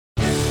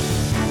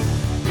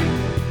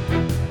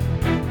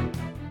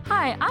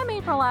Hi, I'm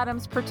April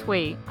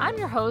Adams-Pertwee. I'm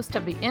your host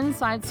of the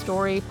Inside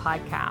Story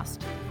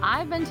podcast.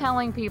 I've been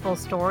telling people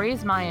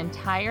stories my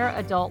entire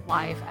adult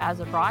life as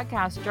a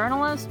broadcast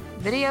journalist,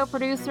 video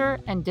producer,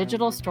 and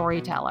digital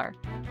storyteller.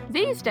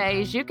 These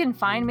days, you can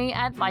find me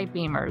at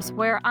Lightbeamers,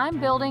 where I'm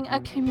building a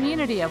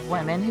community of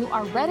women who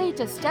are ready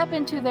to step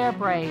into their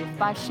brave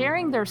by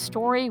sharing their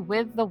story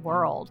with the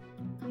world.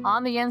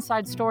 On the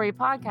Inside Story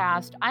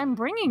podcast, I'm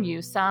bringing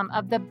you some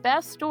of the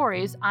best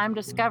stories I'm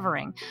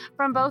discovering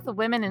from both the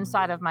women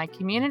inside of my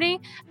community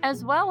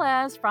as well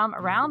as from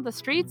around the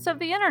streets of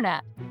the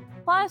internet.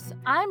 Plus,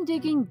 I'm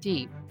digging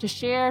deep to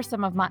share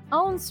some of my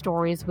own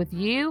stories with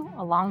you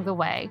along the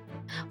way.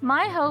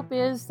 My hope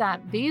is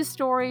that these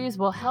stories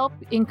will help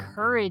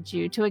encourage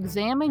you to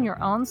examine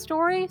your own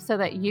story so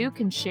that you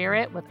can share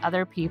it with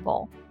other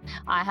people.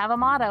 I have a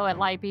motto at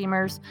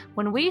Lightbeamers: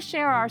 when we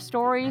share our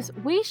stories,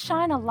 we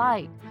shine a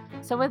light.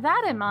 So with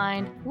that in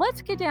mind,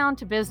 let's get down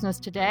to business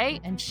today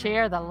and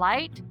share the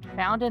light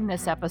found in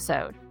this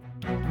episode.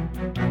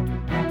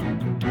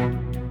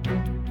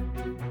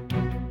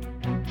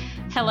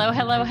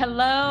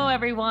 Hello,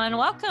 everyone.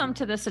 Welcome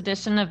to this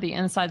edition of the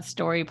Inside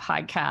Story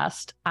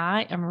podcast.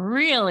 I am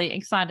really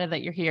excited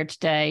that you're here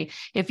today.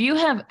 If you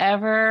have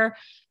ever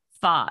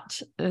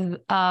thought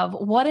of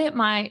what it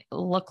might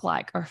look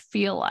like or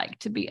feel like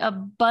to be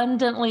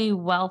abundantly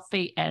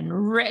wealthy and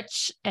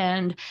rich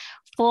and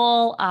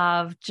full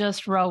of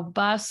just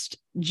robust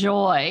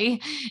joy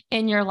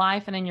in your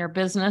life and in your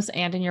business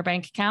and in your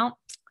bank account,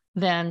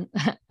 then,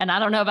 and I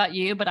don't know about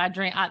you, but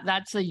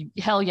that's a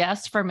hell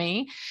yes for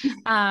me.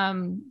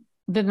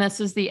 Then this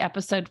is the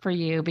episode for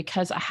you,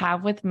 because I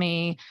have with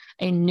me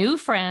a new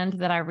friend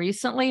that I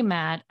recently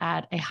met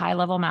at a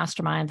high-level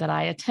mastermind that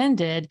I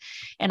attended.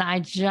 And I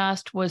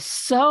just was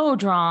so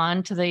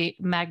drawn to the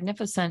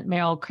magnificent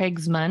Merel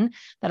Kriegsman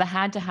that I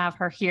had to have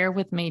her here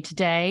with me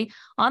today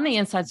on the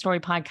Inside Story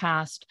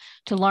podcast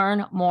to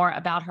learn more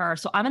about her.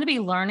 So I'm going to be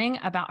learning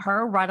about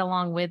her right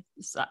along with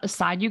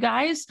side you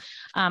guys.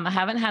 I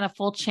haven't had a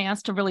full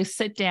chance to really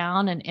sit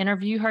down and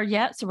interview her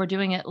yet. So we're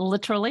doing it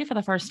literally for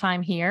the first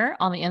time here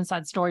on the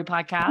Inside Story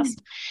podcast.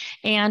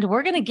 And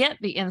we're going to get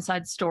the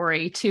inside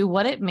story to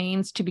what it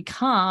means to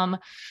become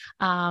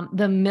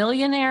the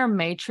millionaire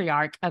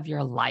matriarch of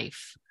your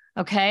life.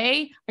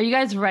 Okay. Are you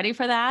guys ready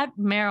for that?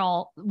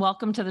 Merel,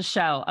 welcome to the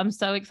show. I'm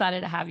so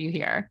excited to have you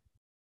here.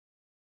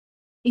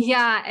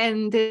 Yeah.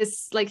 And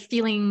this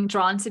feeling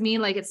drawn to me,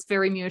 it's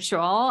very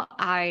mutual.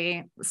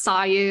 I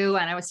saw you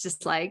and I was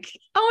just like,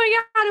 oh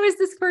my God, it was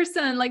this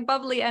person,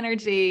 bubbly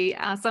energy.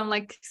 So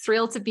I'm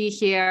thrilled to be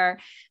here.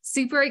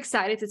 Super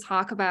excited to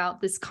talk about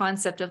this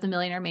concept of the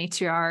millionaire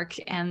matriarch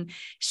and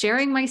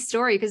sharing my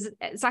story, because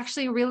it's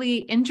actually a really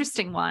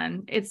interesting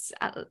one.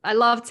 I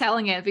love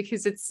telling it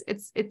because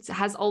it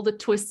has all the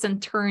twists and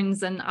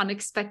turns and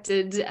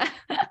unexpected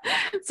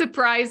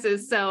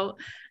surprises. So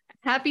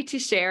happy to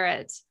share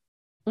it.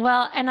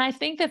 Well, and I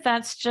think that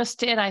that's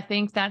just it. I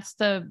think that's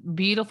the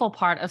beautiful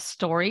part of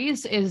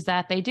stories, is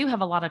that they do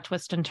have a lot of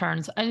twists and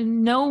turns.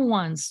 And no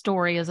one's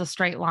story is a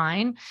straight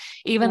line,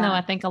 even though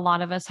I think a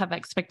lot of us have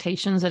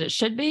expectations that it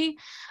should be,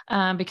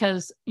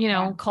 because,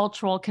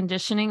 cultural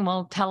conditioning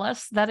will tell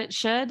us that it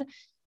should.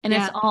 And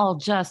it's all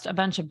just a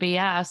bunch of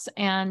BS.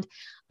 And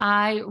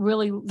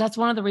that's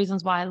one of the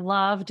reasons why I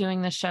love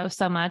doing this show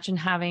so much and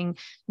having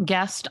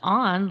guests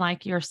on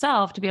like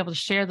yourself to be able to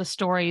share the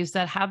stories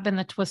that have been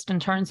the twists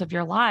and turns of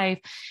your life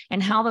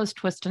and how those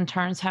twists and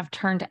turns have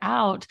turned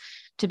out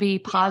to be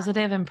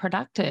positive and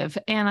productive.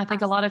 And I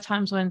think a lot of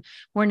times when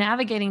we're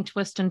navigating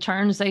twists and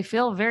turns, they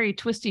feel very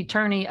twisty,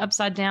 turny,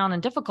 upside down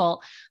and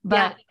difficult,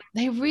 but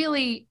they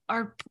really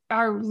are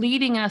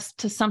leading us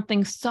to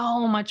something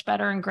so much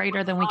better and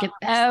greater than we could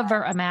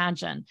ever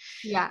imagine.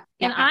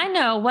 And I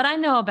know what I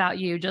know about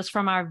you just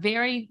from our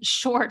very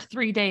short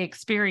 3-day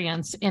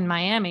experience in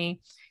Miami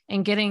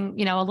and getting,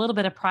 a little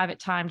bit of private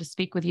time to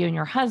speak with you and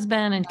your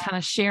husband and kind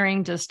of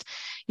sharing just,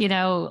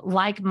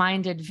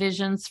 like-minded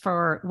visions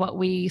for what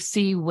we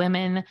see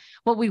women,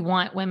 what we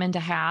want women to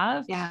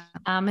have.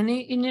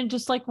 And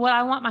just like what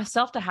I want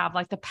myself to have,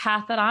 like the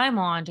path that I'm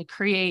on to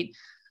create,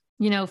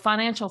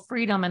 financial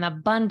freedom and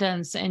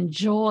abundance and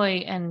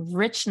joy and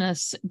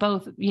richness,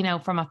 both,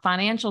 from a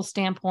financial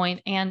standpoint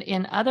and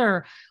in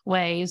other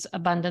ways,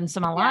 abundance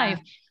in my life.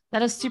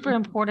 That is super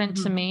important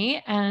to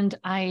me. And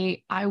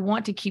I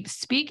want to keep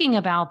speaking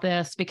about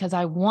this because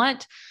I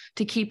want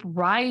to keep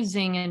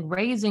rising and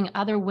raising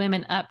other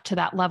women up to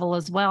that level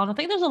as well. And I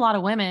think there's a lot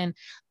of women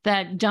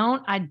that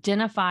don't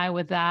identify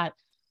with that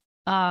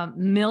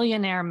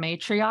millionaire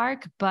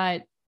matriarch,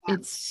 but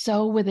it's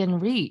so within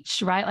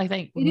reach, right?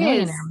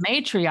 Millionaire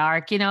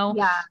matriarch,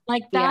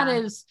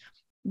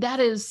 that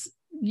is,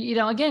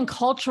 again,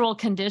 cultural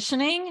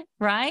conditioning,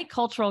 right?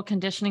 Cultural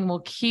conditioning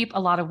will keep a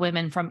lot of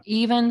women from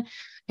even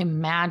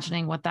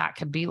imagining what that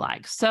could be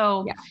like.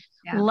 So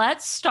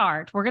let's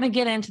start. We're going to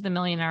get into the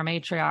millionaire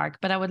matriarch,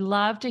 but I would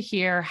love to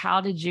hear, how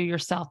did you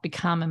yourself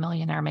become a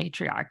millionaire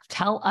matriarch?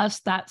 Tell us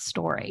that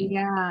story.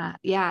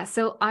 Yeah.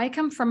 So I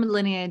come from a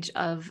lineage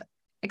of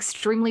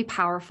extremely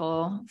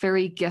powerful,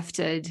 very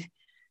gifted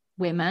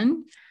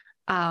women.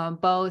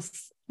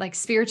 both like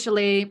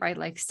spiritually, right?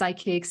 Like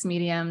psychics,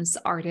 mediums,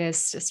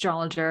 artists,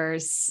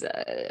 astrologers,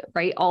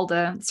 right? All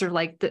the sort of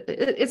like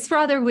it's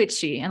rather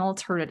witchy and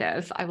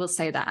alternative. I will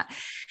say that.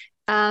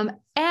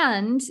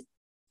 And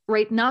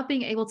right, not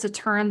being able to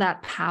turn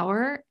that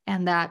power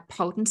and that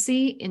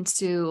potency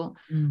into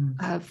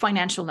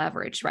financial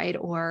leverage, right?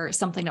 Or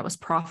something that was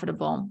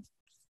profitable.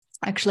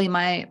 Actually,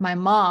 my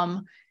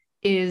mom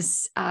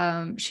is,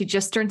 she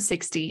just turned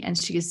 60 and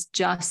she is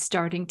just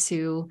starting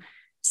to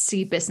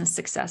see business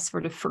success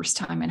for the first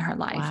time in her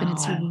life. Wow. And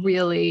it's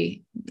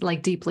really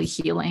like deeply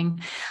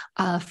healing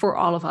for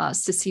all of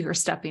us to see her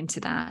step into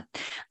that.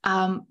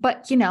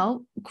 But, you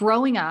know,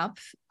 growing up,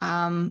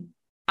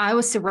 I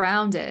was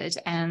surrounded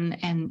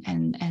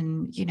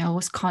and, you know,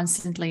 was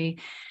constantly,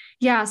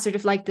 sort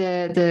of like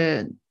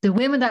the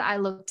women that I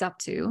looked up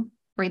to,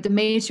 right? The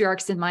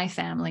matriarchs in my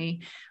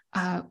family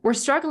were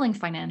struggling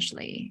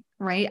financially,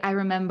 right? I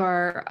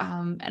remember,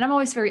 and I'm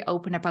always very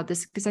open about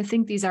this because I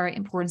think these are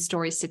important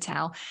stories to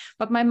tell,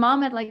 but my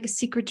mom had like a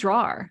secret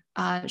drawer.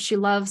 She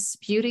loves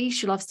beauty.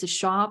 She loves to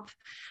shop.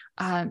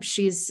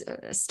 She's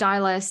a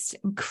stylist,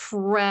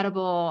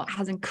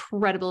 has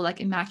incredible, like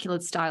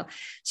immaculate style.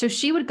 So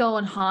she would go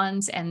on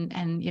hunt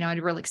and, you know,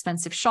 at real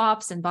expensive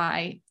shops and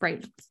buy,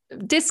 right,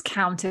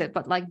 discounted,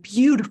 but like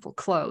beautiful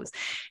clothes.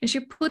 And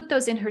she put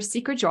those in her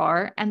secret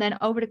drawer. And then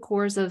over the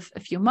course of a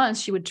few months,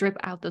 she would drip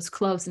out those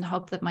clothes and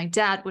hope that my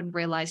dad wouldn't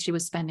realize she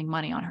was spending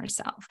money on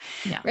herself.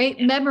 Right.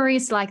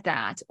 Memories like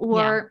that.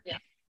 Or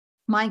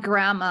my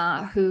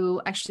grandma,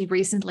 who actually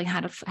recently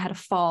had a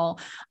fall,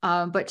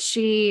 but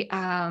she,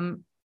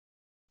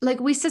 like,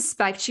 we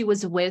suspect she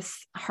was with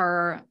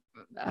her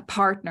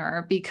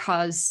partner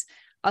because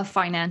of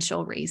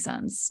financial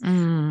reasons,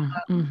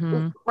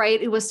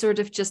 right? It was sort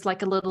of just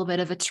like a little bit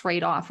of a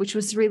trade-off, which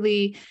was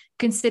really,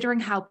 considering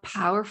how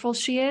powerful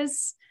she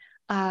is,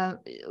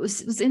 it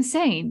was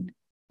insane,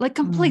 like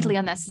completely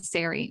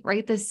unnecessary,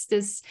 right?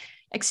 This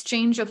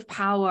exchange of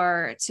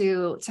power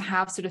to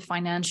have sort of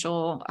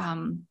financial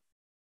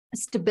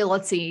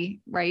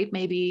stability, right?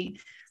 Maybe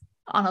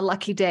on a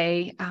lucky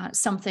day,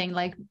 something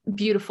like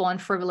beautiful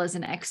and frivolous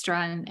and extra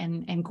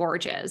and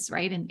gorgeous,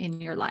 right? In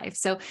your life.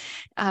 So,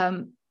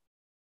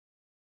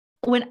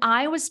 when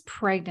I was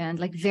pregnant,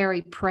 like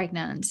very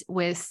pregnant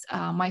with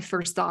my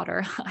first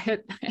daughter, I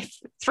had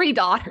 3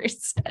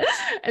 daughters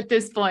at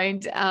this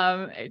point.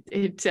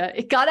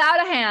 It got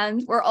out of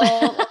hand. We're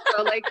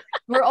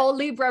all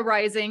Libra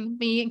rising,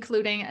 me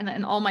including,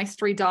 and all my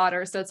 3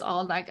 daughters. So it's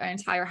all like our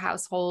entire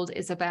household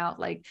is about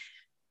like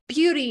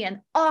beauty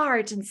and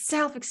art and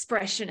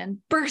self-expression and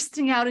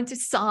bursting out into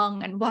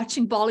song and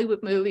watching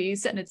Bollywood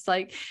movies. And it's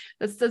like,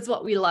 that's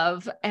what we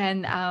love.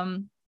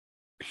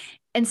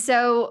 And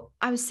so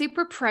I was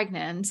super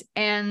pregnant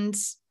and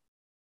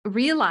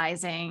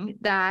realizing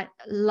that,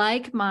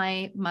 like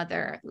my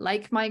mother,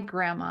 like my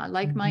grandma,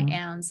 like my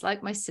aunts,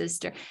 like my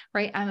sister,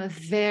 right? I'm a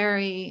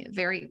very,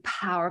 very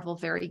powerful,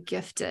 very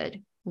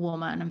gifted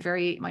woman. I'm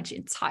very much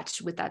in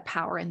touch with that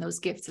power and those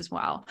gifts as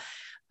well.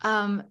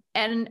 And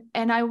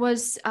I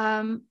was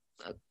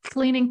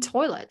cleaning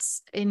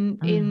toilets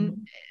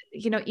in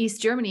you know,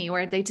 East Germany,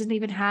 where they didn't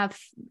even have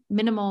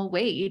minimal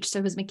wage. So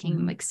I was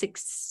making like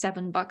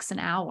 $6-7 an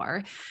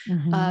hour,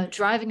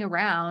 driving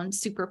around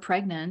super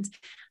pregnant,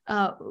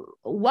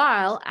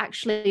 while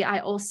actually I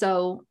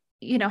also,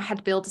 you know,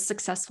 had built a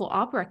successful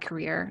opera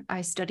career.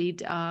 I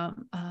studied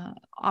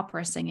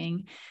opera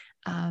singing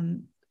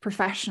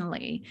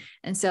professionally.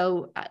 And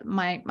so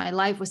my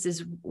life was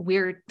this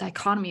weird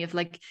dichotomy of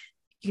like,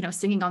 you know,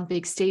 singing on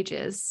big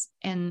stages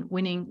and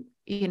winning,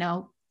 you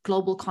know,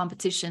 global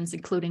competitions,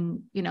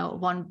 including, you know,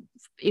 one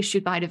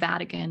issued by the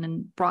Vatican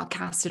and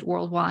broadcasted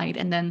worldwide,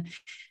 and then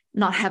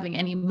not having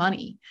any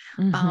money,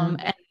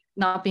 and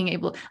not being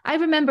able. I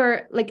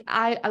remember, like,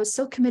 I was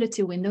so committed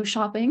to window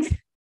shopping.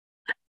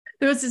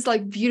 There was this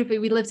like beautiful.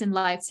 We lived in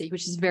Leipzig,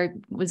 which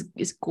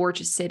is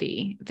gorgeous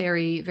city,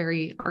 very,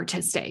 very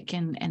artistic,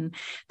 and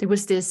there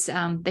was this.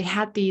 They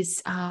had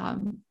these.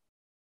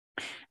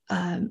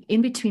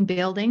 In between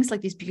buildings,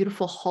 like these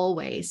beautiful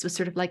hallways with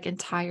sort of like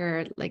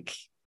entire like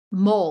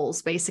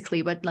malls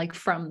basically, but like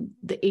from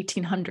the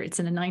 1800s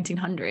and the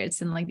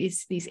 1900s, and like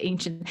these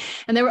ancient,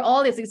 and there were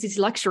all these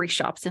luxury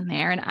shops in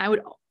there. And I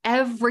would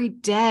every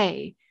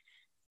day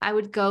I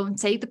would go and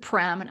take the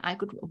pram, and I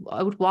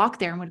would walk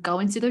there and would go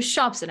into those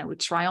shops, and I would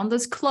try on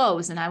those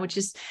clothes, and I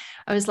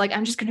was like,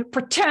 I'm just going to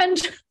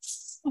pretend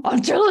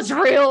until it's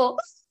real,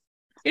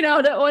 you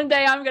know, that one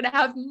day I'm going to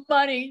have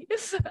money.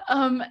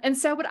 And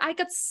so, but I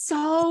got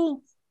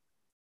so,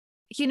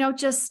 you know,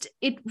 just,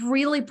 it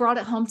really brought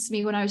it home to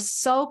me when I was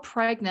so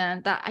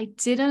pregnant that I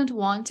didn't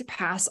want to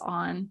pass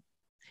on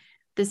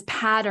this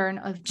pattern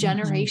of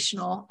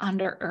generational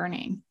under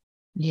earning.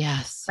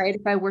 Yes. Right.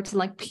 If I were to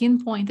like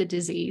pinpoint the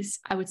disease,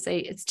 I would say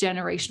it's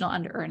generational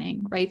under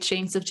earning, right?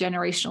 Chains of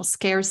generational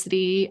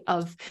scarcity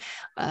of,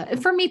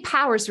 for me,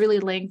 power is really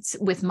linked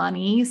with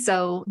money.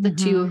 So the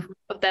two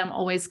of them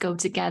always go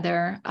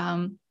together.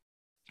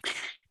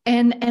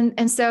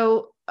 And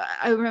so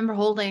I remember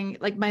holding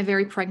like my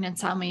very pregnant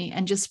tummy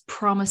and just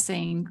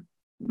promising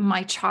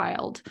my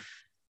child,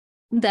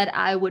 that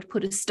I would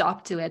put a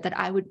stop to it, that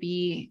I would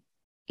be,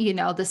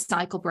 the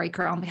cycle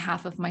breaker on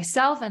behalf of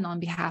myself and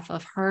on behalf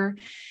of her.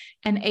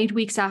 And 8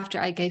 weeks after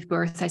I gave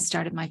birth, I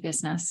started my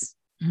business.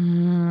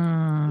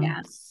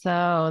 Yeah.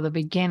 So the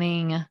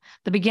beginning of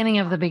the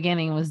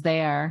beginning was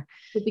there.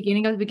 The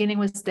beginning of the beginning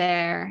was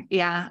there.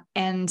 Yeah.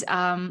 And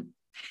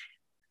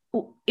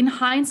in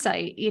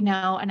hindsight, and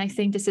I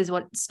think this is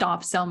what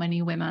stops so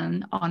many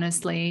women,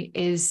 honestly,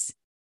 is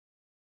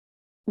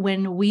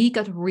when we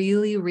got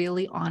really,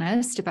 really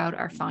honest about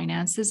our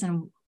finances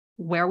and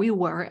where we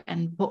were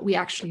and what we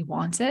actually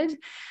wanted,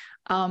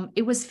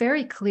 it was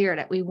very clear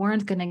that we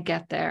weren't going to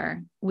get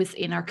there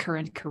within our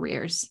current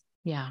careers.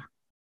 Yeah.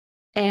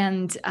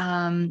 And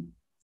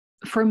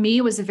for me,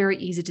 it was a very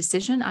easy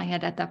decision.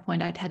 At that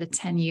point, I'd had a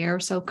 10-year or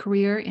so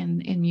career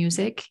in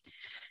music.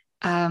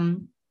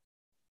 And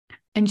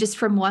just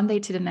from one day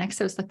to the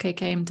next, I was like,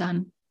 okay, I'm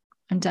done.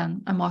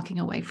 I'm walking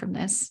away from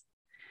this.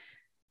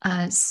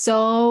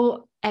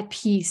 So at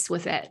peace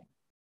with it.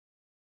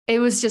 It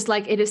was just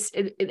like,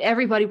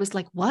 everybody was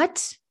like,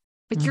 what?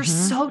 But you're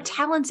so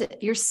talented.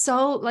 You're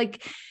so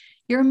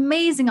you're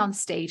amazing on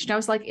stage. And I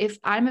was like, if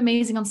I'm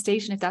amazing on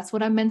stage and if that's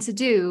what I'm meant to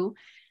do,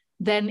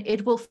 then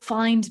it will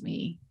find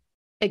me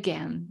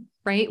again,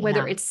 right? Yeah.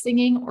 Whether it's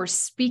singing or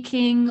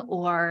speaking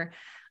or,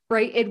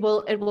 right, it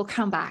will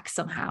come back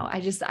somehow.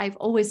 I've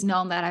always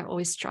known that. I've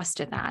always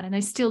trusted that. And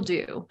I still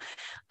do.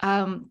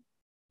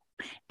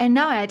 And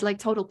now I had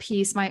total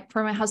peace.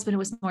 For my husband, it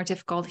was more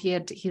difficult.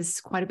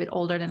 He's quite a bit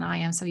older than I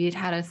am. So he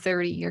had a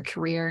 30-year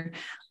career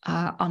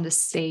on the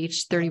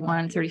stage,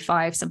 31,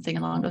 35, something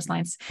along those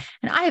lines.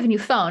 And I have a new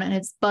phone and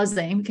it's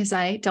buzzing because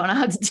I don't know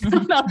how to do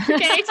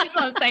notifications.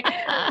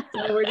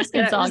 So we're just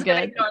it's all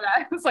good.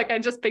 It's like I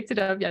just picked it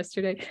up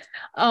yesterday.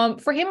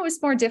 For him, it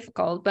was more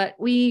difficult, but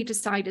we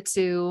decided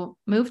to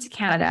move to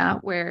Canada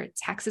where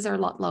taxes are a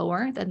lot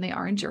lower than they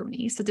are in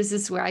Germany. So this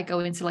is where I go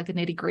into the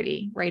nitty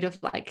gritty, right? Of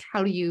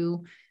how do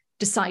you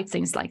decide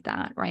things like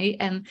that, right?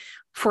 And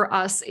for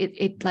us,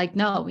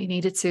 no, we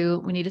needed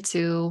to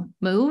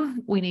move.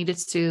 We needed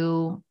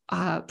to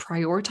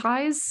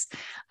prioritize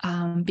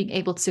being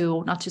able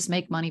to not just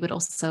make money, but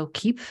also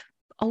keep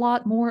a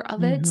lot more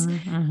of it,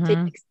 take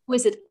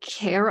exquisite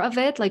care of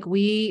it.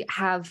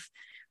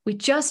 We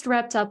just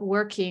wrapped up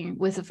working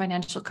with a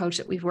financial coach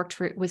that we've worked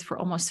with for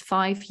almost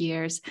 5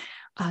 years,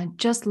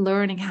 just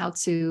learning how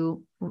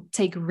to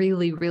take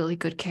really, really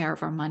good care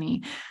of our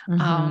money.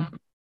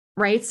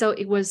 Right. So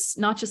it was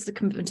not just the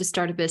commitment to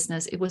start a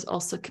business. It was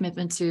also a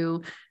commitment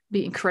to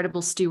be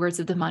incredible stewards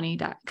of the money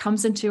that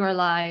comes into our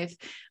life.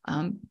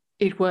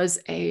 It was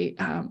a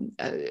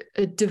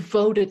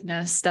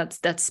devotedness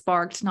that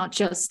sparked not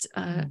just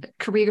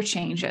career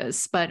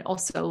changes, but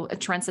also a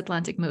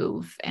transatlantic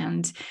move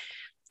and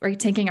right,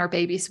 taking our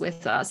babies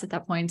with us. At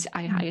that point,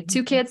 I had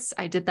 2 kids.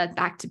 I did that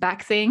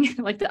back-to-back thing,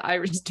 like the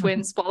Irish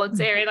twins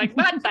voluntary.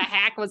 What the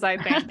heck was I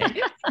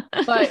thinking?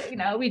 But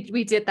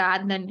we did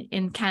that, and then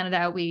in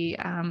Canada, we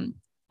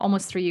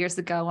almost 3 years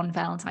ago on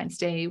Valentine's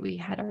Day, we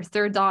had our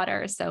 3rd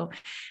daughter. So,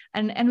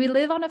 and we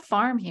live on a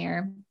farm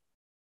here.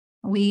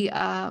 We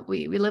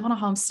live on a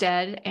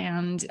homestead,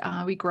 and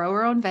we grow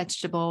our own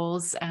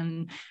vegetables,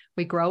 and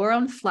we grow our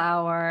own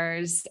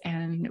flowers,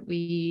 and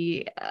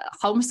we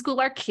homeschool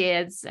our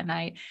kids, and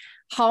I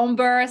home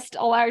birthed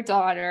all our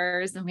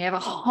daughters, and we have a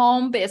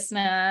home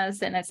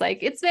business, and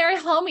it's very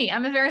homey.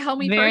 I'm a very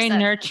homey person. Very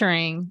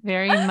nurturing,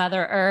 very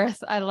Mother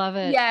Earth. I love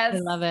it. Yes. I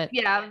love it.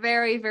 Yeah,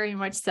 very, very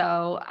much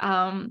so.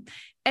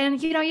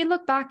 And you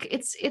look back,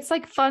 it's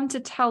fun to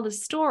tell the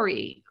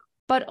story,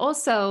 but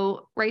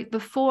also right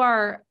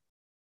before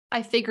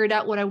I figured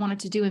out what I wanted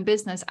to do in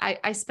business,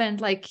 I spent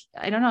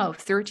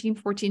 13,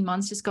 14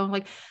 months just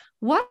going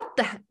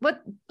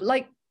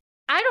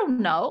I don't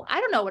know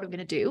what I'm going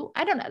to do.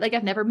 I don't know.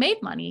 I've never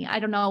made money. I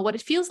don't know what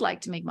it feels like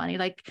to make money.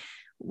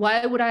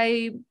 Why would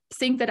I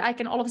think that I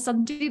can all of a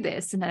sudden do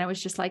this? And then I was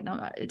just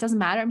no, it doesn't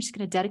matter. I'm just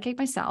going to dedicate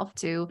myself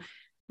to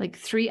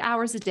 3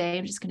 hours a day.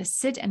 I'm just going to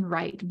sit and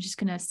write. I'm just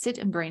going to sit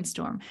and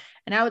brainstorm.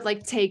 And I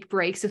would take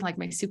breaks with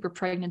my super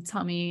pregnant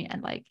tummy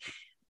and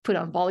put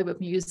on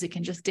Bollywood music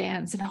and just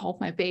dance and hold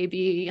my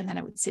baby. And then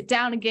I would sit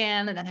down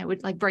again, and then I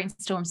would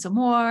brainstorm some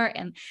more.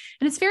 And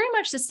it's very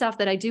much the stuff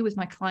that I do with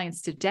my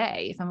clients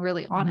today, if I'm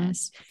really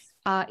honest.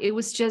 It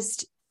was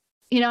just,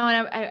 and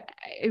I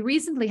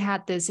recently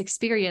had this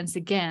experience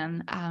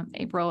again,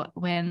 April,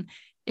 when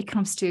it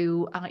comes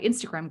to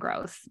Instagram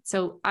growth.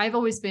 So I've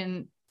always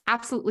been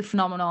absolutely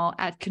phenomenal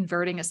at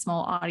converting a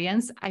small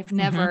audience. I've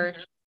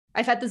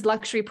had this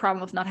luxury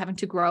problem of not having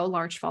to grow a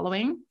large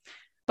following.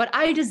 But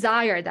I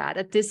desire that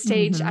at this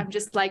stage. I'm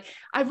just I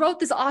wrote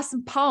this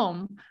awesome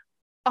poem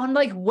on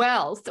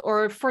wealth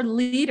or for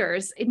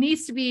leaders. It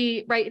needs to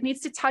be right. It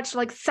needs to touch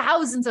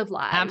thousands of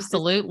lives.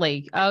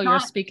 Absolutely. You're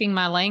speaking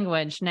my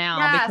language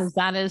now, because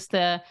that is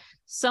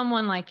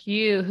someone like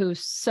you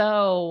who's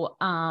so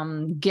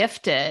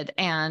gifted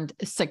and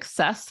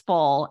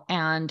successful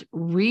and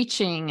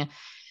reaching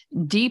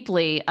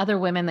deeply other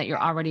women that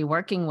you're already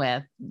working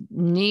with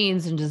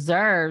needs and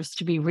deserves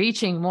to be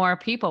reaching more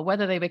people,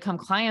 whether they become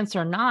clients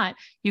or not.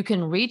 You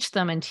can reach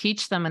them and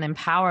teach them and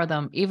empower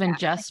them, even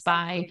just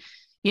by,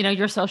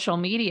 your social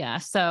media.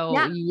 So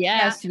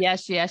yes,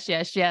 yes, yes,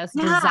 yes, yes.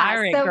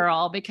 Desire it,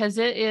 girl, because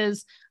it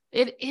is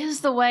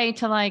the way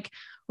to like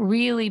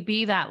really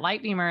be that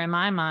light beamer in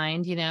my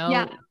mind.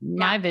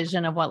 My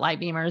vision of what light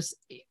beamers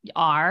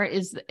are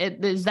is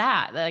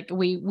that like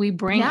we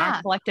bring our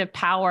collective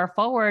power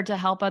forward to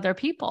help other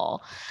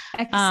people.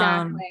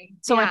 Exactly.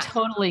 So I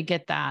totally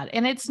get that.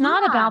 And it's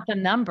not about the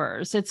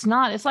numbers. It's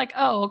like,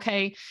 oh,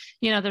 okay,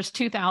 there's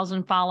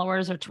 2,000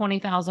 followers or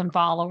 20,000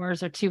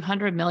 followers or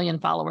 200 million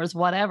followers,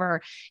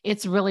 whatever.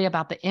 It's really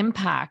about the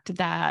impact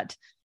that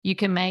you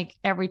can make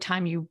every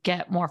time you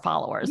get more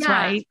followers,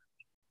 right?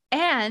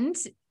 And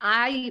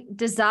I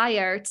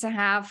desire to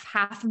have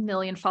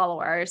 500,000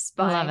 followers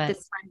by this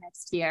time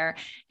next year.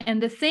 And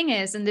the thing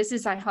is, and this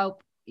is, I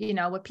hope,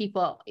 what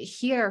people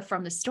hear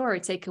from the story,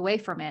 take away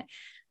from it.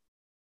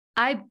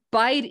 I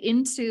bite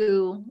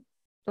into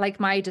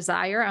like my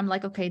desire. I'm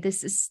like, okay,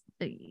 this is,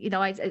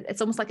 it's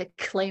almost like a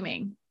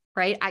claiming,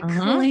 right? I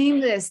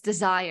claim this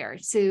desire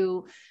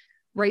to,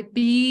 right,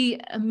 be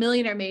a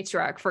millionaire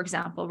matriarch, for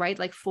example, right?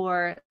 Like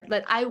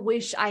I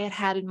wish I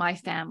had in my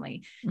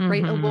family,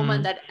 right? A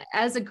woman that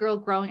as a girl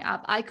growing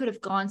up, I could have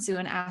gone to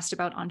and asked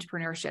about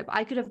entrepreneurship.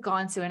 I could have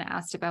gone to and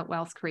asked about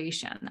wealth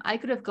creation. I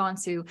could have gone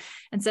to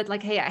and said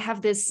like, hey, I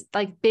have this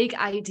like big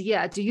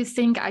idea. Do you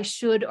think I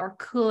should or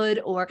could,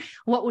 or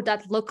what would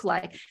that look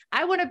like?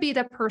 I want to be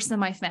that person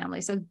in my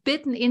family. So I've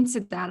bitten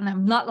into that and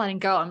I'm not letting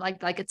go. I'm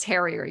like a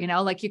terrier,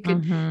 like you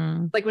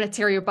could, like when a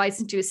terrier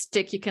bites into a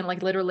stick, you can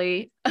like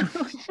literally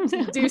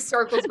do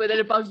circles with it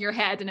above your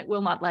head and it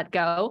will not let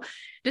go.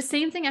 The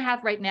same thing I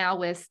have right now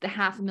with the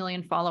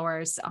 500,000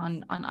 followers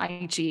on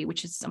IG,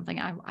 which is something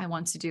I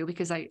want to do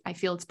because I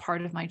feel it's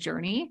part of my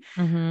journey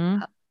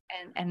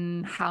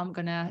and how I'm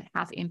going to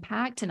have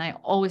impact. And I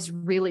always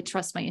really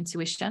trust my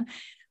intuition.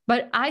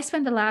 But I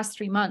spent the last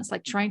 3 months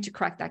like trying to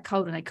crack that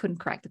code and I couldn't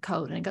crack the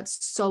code. And I got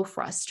so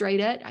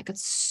frustrated.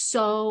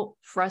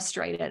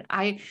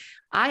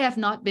 I have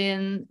not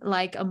been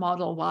like a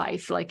model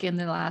wife, like in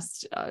the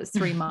last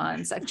 3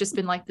 months. I've just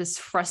been like this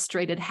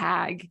frustrated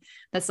hag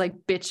that's like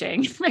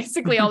bitching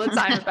basically all the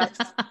time about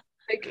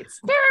like, it's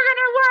never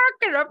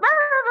gonna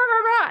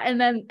work.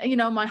 And then,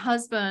 my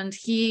husband,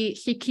 he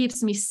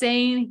keeps me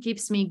sane. He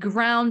keeps me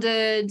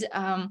grounded.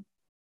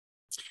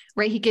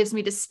 Right. He gives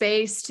me the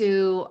space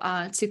to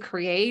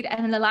create.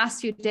 And in the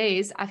last few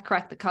days, I've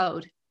cracked the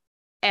code.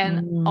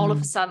 And all of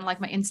a sudden,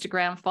 like my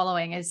Instagram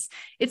following it's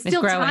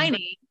still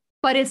tiny,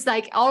 but it's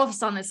like all of a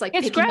sudden it's like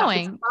it's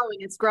growing.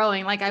 It's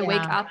growing. Like I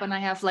wake up and I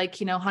have like,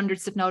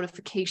 hundreds of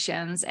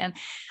notifications and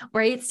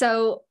right.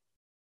 So,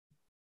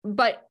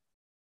 but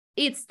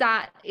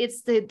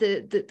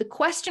the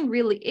question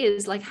really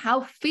is like,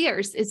 how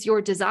fierce is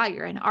your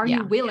desire? And are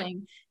you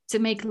willing to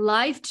make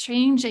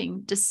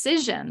life-changing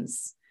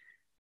decisions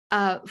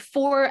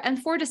for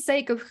the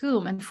sake of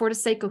whom and for the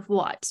sake of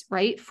what,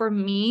 right? For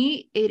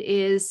me, it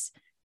is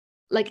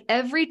like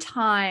every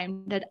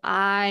time that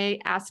I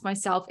ask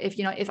myself,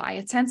 if I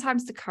had 10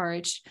 times the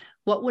courage,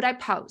 what would I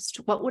post?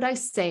 What would I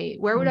say?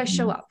 Where would I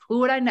show up? Who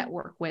would I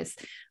network with?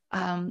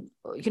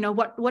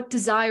 What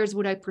desires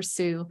would I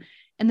pursue?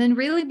 And then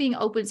really being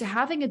open to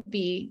having it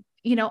be,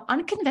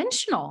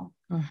 unconventional.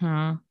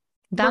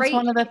 That's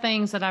one of the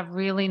things that I've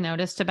really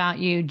noticed about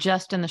you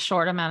just in the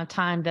short amount of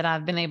time that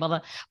I've been able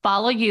to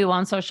follow you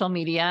on social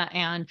media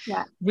and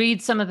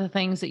read some of the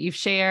things that you've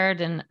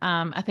shared. And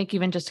I think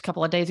even just a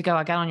couple of days ago,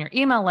 I got on your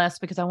email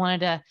list because I wanted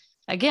to,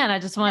 I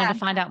just wanted to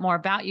find out more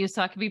about you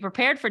so I could be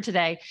prepared for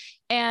today.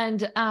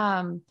 And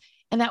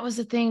that was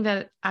the thing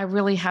that I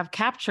really have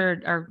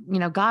captured or,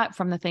 got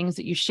from the things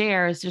that you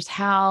share is just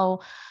how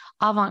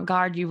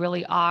avant-garde you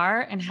really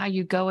are and how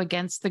you go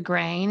against the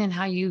grain and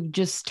how you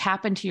just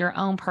tap into your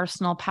own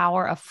personal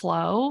power of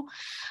flow.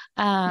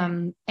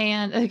 And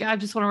I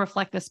just want to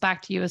reflect this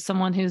back to you as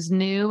someone who's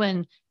new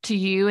and to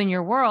you and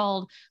your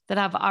world that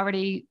I've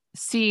already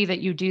see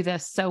that you do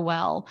this so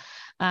well.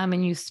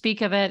 And you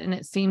speak of it. And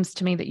it seems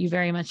to me that you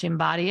very much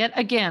embody it.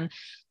 Again,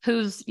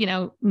 who's,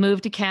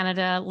 moved to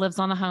Canada, lives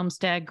on a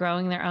homestead,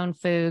 growing their own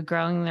food,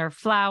 growing their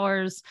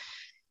flowers,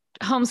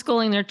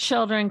 homeschooling their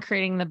children,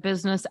 creating the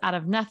business out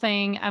of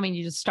nothing. I mean,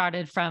 you just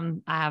started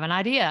from, I have an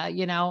idea,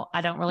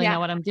 I don't really know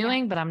what I'm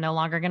doing, but I'm no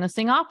longer going to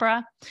sing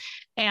opera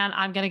and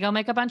I'm going to go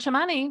make a bunch of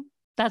money.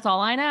 That's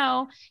all I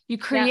know. You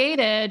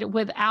created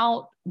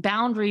without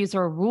boundaries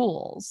or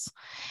rules.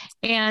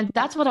 And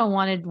that's what I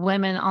wanted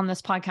women on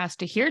this podcast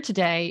to hear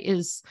today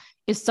is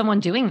someone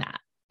doing that,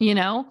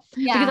 because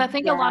I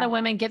think a lot of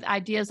women get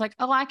ideas like,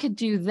 oh, I could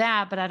do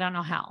that, but I don't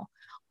know how.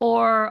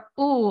 Or,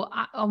 oh,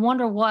 I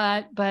wonder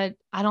what, but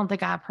I don't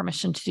think I have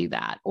permission to do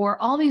that. Or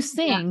all these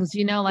things,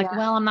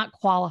 well, I'm not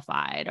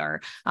qualified or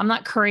I'm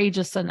not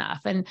courageous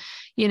enough. And,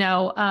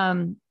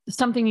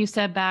 something you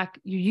said back,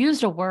 you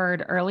used a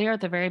word earlier at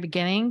the very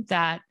beginning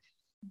that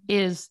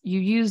is you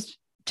used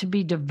to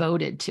be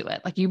devoted to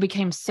it. Like you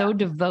became so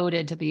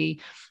devoted to the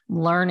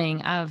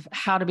learning of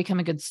how to become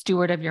a good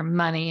steward of your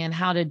money and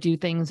how to do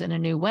things in a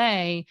new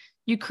way.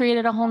 You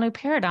created a whole new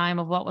paradigm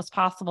of what was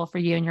possible for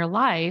you in your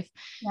life.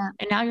 Yeah.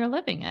 And now you're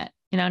living it,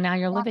 now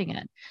you're living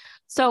it.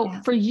 So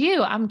for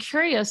you, I'm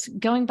curious,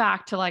 going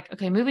back to like,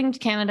 okay, moving to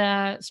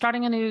Canada,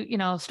 starting a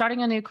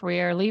new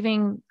career,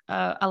 leaving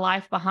a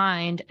life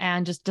behind,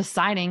 and just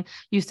deciding,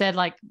 you said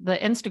like the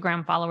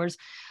Instagram followers,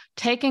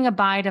 taking a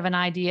bite of an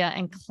idea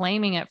and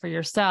claiming it for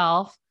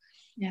yourself,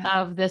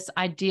 of this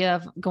idea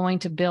of going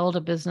to build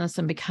a business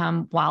and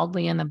become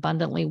wildly and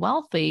abundantly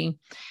wealthy.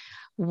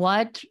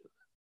 How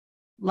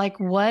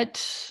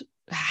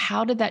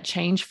did that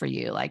change for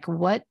you? Like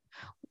what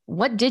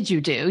did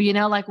you do?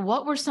 Like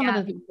what were some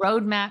of the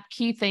roadmap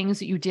key things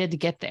that you did to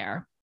get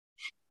there?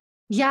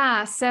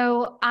 Yeah.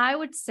 So I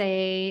would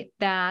say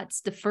that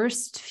the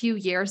first few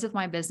years of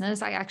my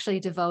business, I actually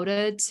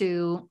devoted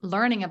to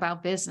learning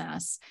about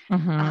business.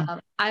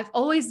 I've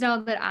always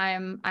known that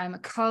I'm a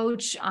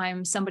coach.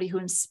 I'm somebody who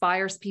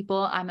inspires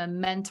people. I'm a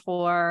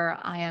mentor.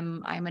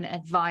 I'm an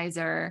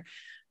advisor.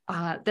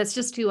 That's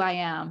just who I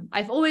am.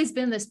 I've always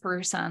been this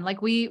person.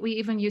 Like we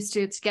even used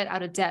to get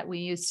out of debt, we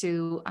used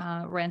to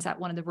rent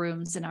out one of the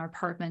rooms in our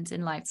apartment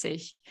in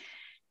Leipzig.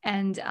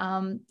 And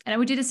I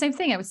would do the same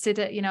thing. I would sit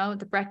at,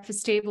 the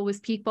breakfast table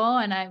with people,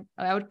 and I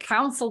would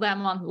counsel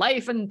them on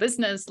life and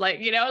business. Like,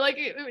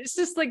 it's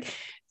just like,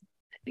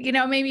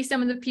 maybe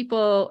some of the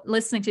people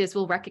listening to this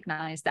will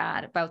recognize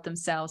that about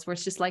themselves, where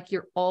it's just like,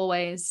 you're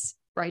always,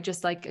 right,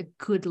 just like a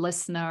good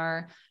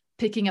listener,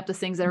 picking up the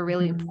things that are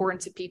really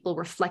important to people,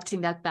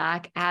 reflecting that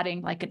back,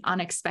 adding like an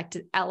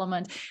unexpected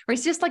element, where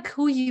it's just like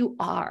who you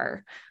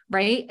are,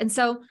 right? And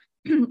so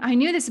I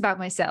knew this about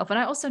myself. And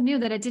I also knew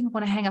that I didn't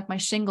want to hang up my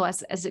shingle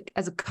as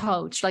a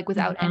coach, like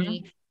without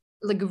any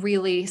like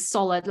really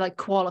solid like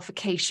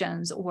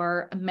qualifications,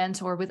 or a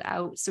mentor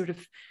without sort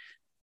of,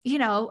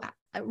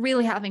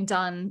 really having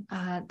done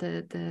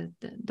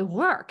the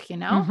work,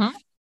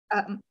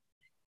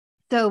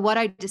 So what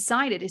I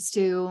decided is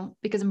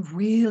because I'm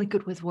really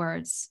good with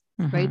words,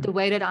 right? The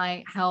way that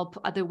I help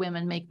other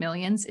women make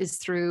millions is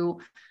through,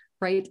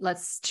 right,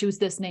 let's choose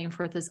this name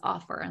for this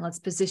offer, and let's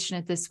position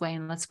it this way,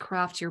 and let's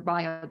craft your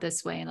bio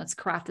this way, and let's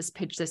craft this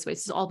pitch this way.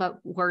 It's all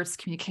about words,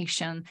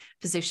 communication,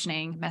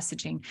 positioning,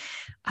 messaging.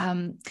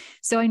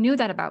 So I knew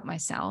that about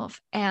myself.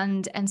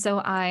 And so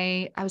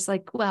I was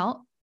like,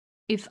 well,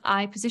 if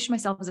I position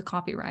myself as a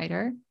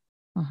copywriter,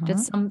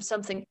 that's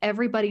something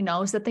everybody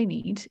knows that they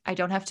need. I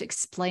don't have to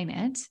explain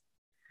it.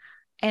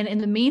 And in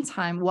the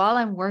meantime, while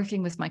I'm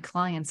working with my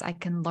clients, I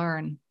can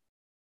learn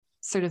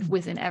sort of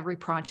within every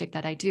project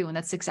that I do. And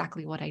that's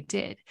exactly what I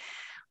did.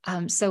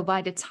 So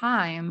by the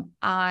time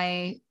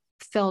I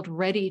felt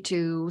ready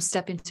to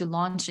step into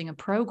launching a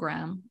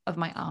program of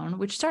my own,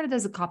 which started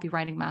as a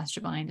copywriting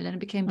mastermind, and then it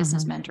became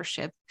business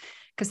mentorship,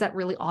 because that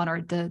really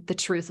honored the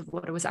truth of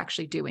what I was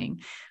actually doing.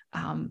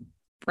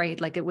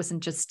 Right. Like it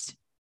wasn't just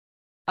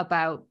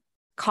about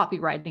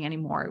copywriting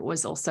anymore. It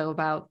was also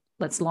about,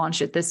 let's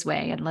launch it this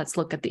way, and let's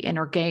look at the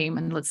inner game,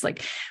 and let's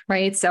like,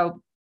 right.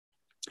 So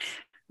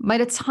by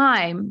the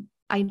time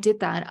I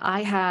did that,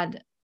 I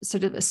had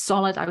sort of a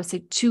solid, I would say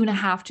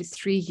 2.5 to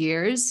 3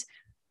 years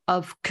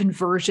of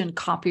conversion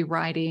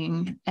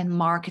copywriting and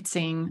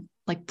marketing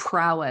like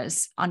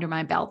prowess under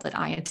my belt that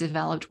I had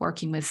developed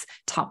working with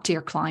top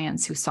tier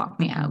clients who sought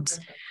me out.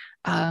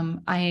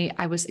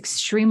 I was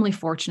extremely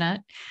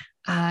fortunate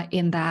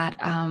in that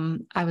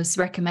I was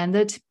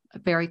recommended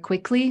very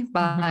quickly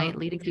by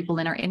leading people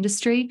in our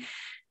industry,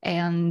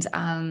 and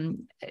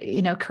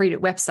created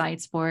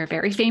websites for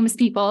very famous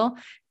people.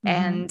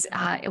 And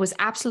it was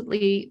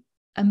absolutely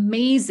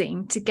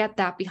amazing to get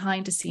that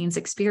behind the scenes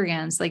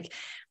experience. Like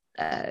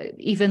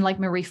even like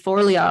Marie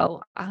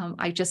Forleo,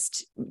 I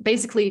just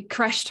basically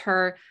crushed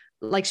her.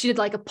 Like she did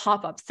like a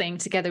pop-up thing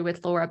together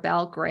with Laura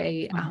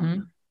Belgray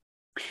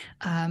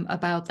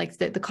about like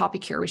the Copy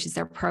Cure, which is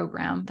their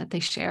program that they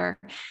share.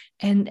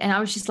 And I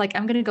was just like,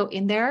 I'm going to go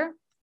in there.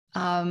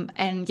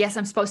 And yes,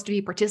 I'm supposed to be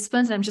a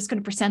participant, and I'm just going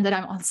to pretend that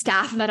I'm on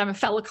staff and that I'm a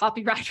fellow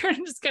copywriter.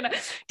 I'm just going to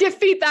give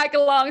feedback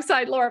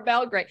alongside Laura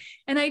Belgray.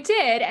 And I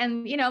did.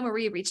 And,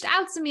 Marie reached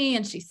out to me,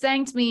 and she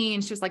thanked me,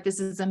 and she was like, this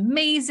is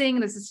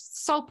amazing. This is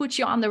so put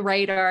you on the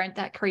radar. And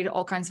that created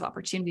all kinds of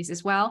opportunities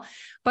as well.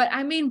 But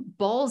I mean,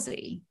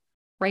 ballsy,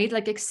 right?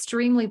 Like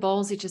extremely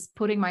ballsy, just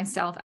putting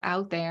myself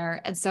out there.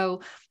 And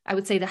so I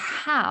would say the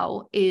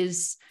how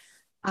is,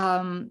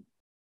 learn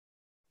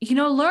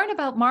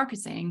about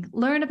marketing,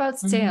 learn about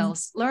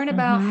sales, learn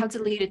about how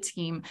to lead a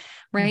team,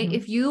 right?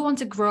 If you want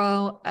to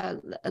grow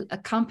a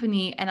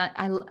company, and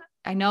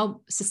I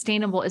know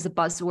sustainable is a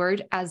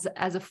buzzword. As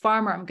a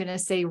farmer, I'm going to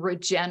say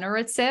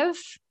regenerative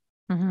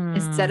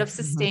instead of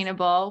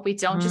sustainable. We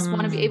don't just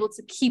want to be able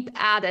to keep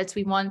at it.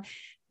 We want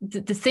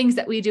the things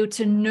that we do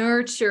to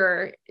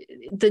nurture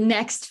the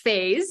next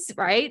phase,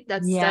 right?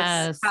 That's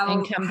how,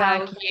 and come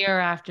back year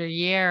after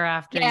year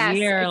after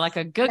year, like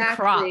a good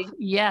crop.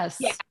 Yes.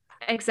 Yeah,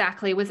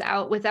 exactly.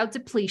 Without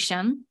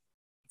depletion.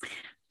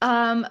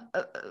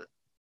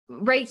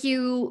 right,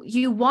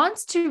 you want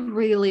to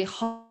really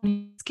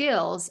hone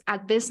skills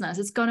at business.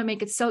 It's going to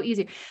make it so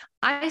easy.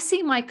 I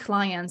see my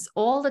clients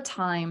all the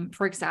time,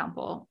 for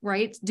example,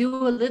 right, do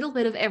a little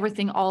bit of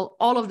everything all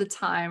of the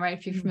time, right?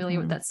 If you're familiar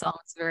with that song,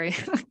 it's very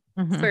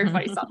it's a very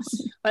funny song.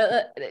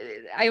 But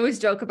I always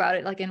joke about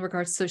it, like in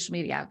regards to social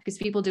media, because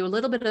people do a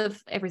little bit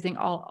of everything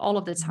all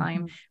of the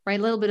time, right?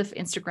 A little bit of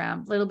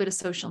Instagram, a little bit of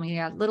social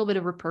media, a little bit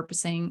of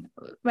repurposing,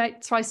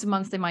 right? Twice a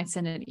month, they might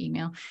send an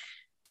email.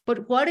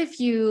 But what if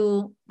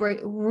you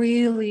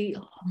really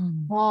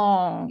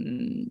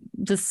hone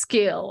the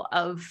skill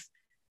of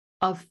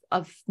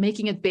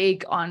making it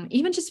big on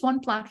even just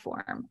one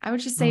platform? I would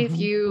just say, if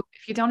you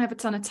don't have a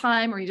ton of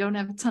time, or you don't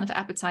have a ton of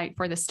appetite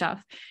for this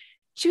stuff,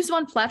 choose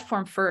one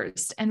platform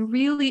first and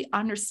really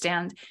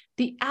understand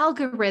the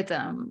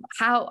algorithm,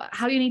 how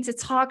you need to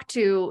talk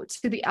to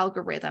the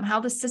algorithm,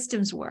 how the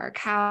systems work,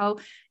 how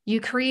you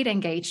create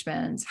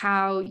engagement,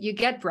 how you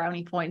get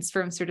brownie points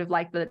from sort of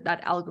like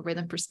that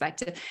algorithm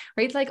perspective,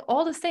 right? Like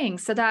all the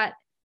things, so that,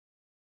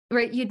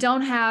 right, you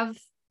don't have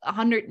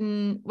 100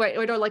 and right,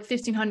 or like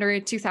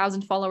 1,500,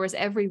 2,000 followers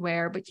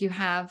everywhere, but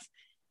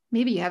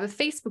maybe you have a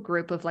Facebook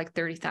group of like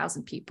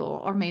 30,000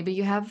 people, or maybe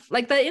you have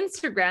like the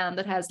Instagram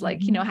that has like,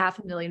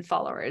 500,000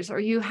 followers, or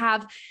you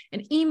have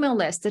an email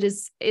list that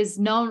is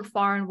known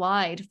far and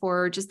wide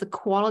for just the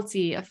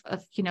quality of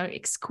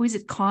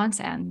exquisite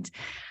content.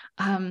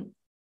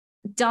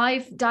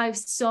 Dive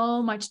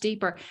so much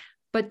deeper.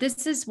 But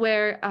this is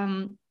where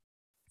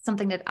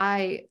something that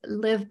I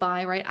live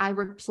by, right? I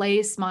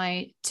replace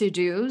my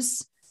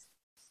to-dos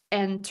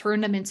and turn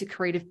them into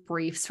creative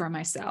briefs for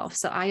myself.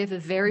 So I have a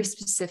very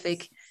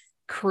specific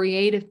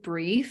creative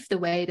brief, the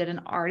way that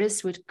an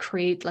artist would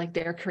create like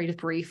their creative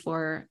brief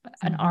for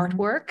an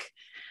artwork,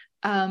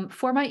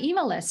 for my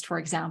email list, for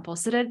example,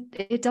 so that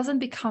it doesn't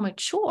become a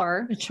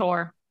chore.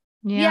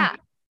 Yeah.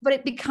 But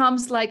it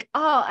becomes like,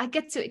 oh, I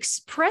get to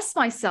express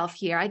myself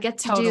here. I get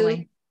to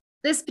do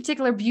this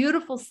particular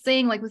beautiful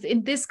thing, like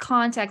within this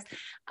context.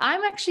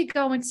 I'm actually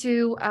going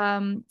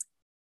to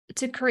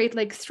create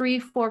like 3,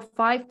 4,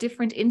 5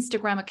 different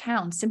Instagram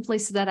accounts, simply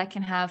so that I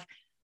can have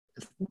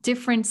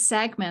different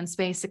segments,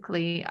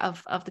 basically,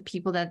 of the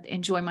people that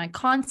enjoy my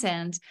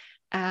content,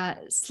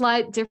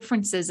 slight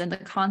differences in the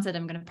content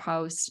I'm going to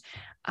post,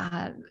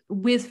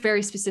 with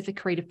very specific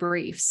creative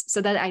briefs,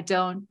 so that I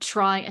don't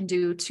try and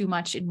do too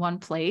much in one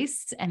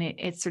place and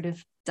it's sort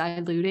of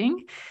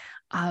diluting.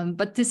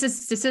 But this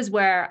is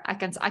where I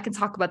can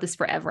talk about this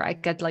forever. I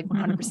get like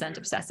 100%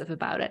 obsessive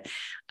about it.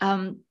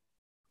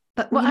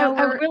 But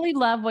I really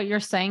love what you're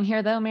saying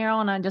here, though, Merel,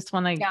 and I just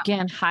want to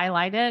again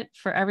highlight it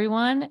for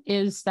everyone,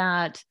 is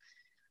that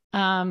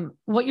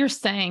what you're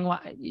saying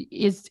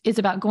is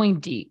about going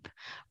deep,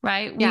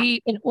 right?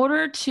 We, in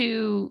order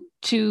to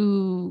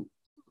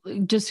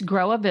just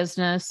grow a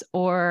business,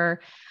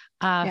 or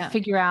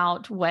figure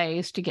out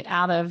ways to get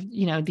out of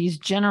these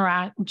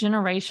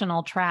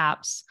generational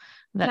traps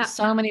that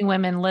so many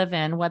women live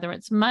in, whether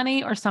it's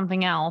money or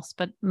something else.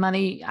 But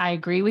money, I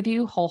agree with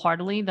you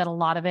wholeheartedly that a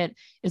lot of it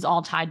is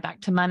all tied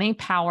back to money.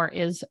 Power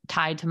is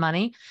tied to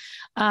money.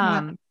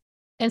 And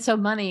so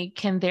money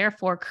can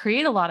therefore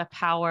create a lot of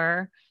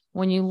power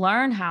when you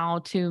learn how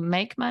to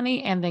make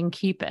money and then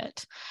keep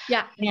it.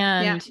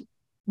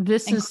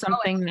 This is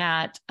something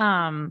that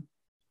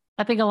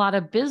I think a lot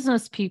of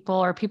business people,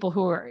 or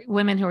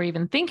women who are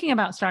even thinking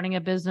about starting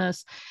a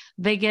business,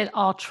 they get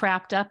all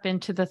trapped up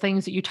into the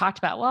things that you talked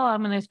about. Well,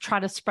 I'm going to try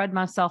to spread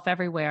myself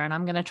everywhere, and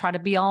I'm going to try to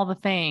be all the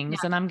things.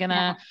 And I'm going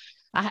to,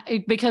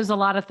 because a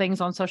lot of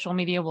things on social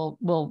media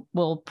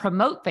will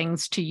promote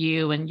things to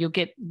you, and you'll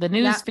get the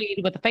news feed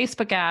with the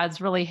Facebook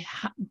ads really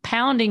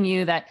pounding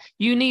you that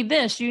you need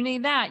this, you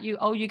need that, you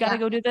got to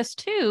go do this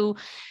too.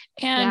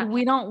 And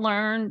we don't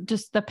learn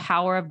just the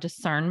power of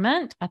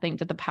discernment. I think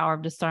that the power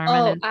of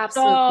discernment is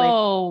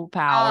so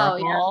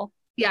powerful.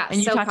 And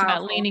you talked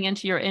about leaning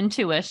into your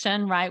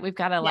intuition, right? We've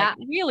got to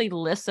really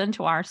listen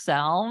to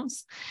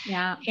ourselves.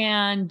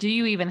 And do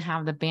you even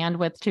have the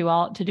bandwidth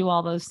to do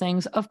all those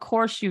things? Of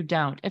course you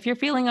don't. If you're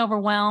feeling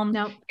overwhelmed,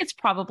 it's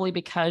probably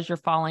because you're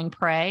falling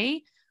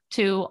prey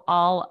to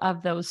all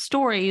of those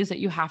stories that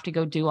you have to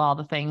go do all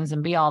the things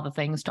and be all the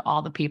things to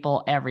all the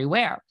people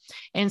everywhere.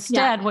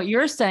 Instead, what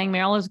you're saying,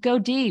 Merel, is go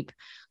deep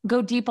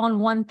on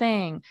one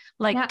thing,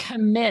 like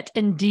commit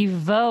and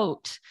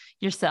devote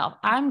yourself.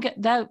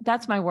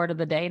 That's my word of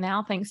the day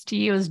now. Thanks to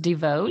you, is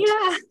devote.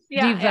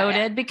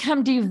 Devoted.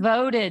 Become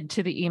devoted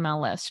to the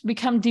email list,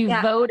 become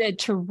devoted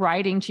to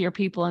writing to your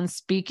people and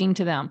speaking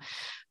to them,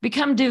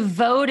 become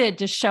devoted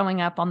to showing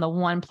up on the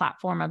one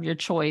platform of your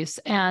choice,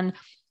 and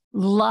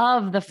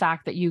love the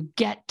fact that you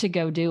get to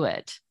go do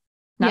it.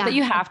 Not that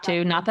you have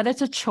to, not that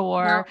it's a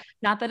chore,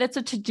 not that it's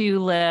a to-do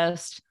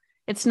list.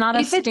 It's not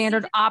a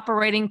standard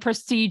operating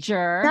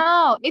procedure.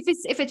 No,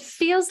 if it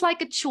feels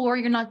like a chore,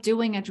 you're not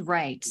doing it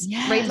right.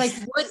 Right? Like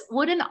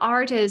would an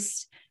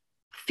artist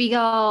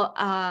feel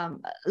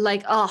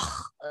like,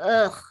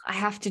 I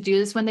have to do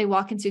this when they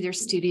walk into their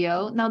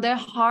studio? Now their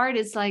heart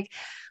is like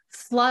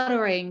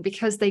fluttering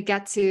because they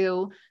get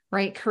to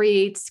right?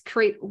 Create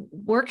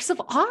works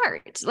of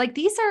art. Like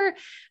these are,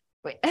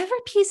 every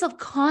piece of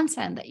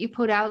content that you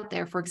put out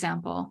there, for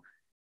example,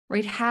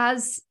 right,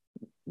 has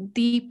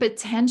the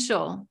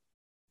potential,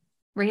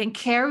 right, and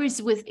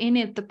carries within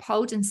it the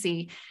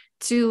potency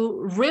to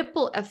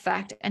ripple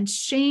effect and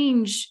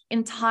change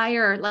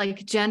entire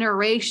like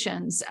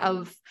generations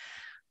of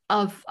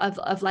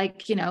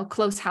like, you know,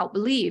 close held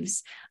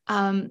beliefs.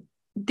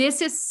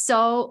 This is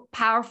so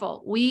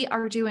powerful. We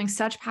are doing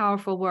such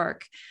powerful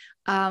work.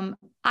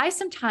 I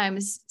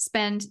sometimes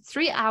spend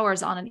 3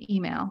 hours on an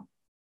email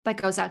that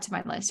goes out to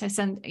my list. I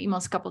send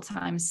emails a couple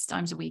times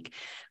a week,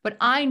 but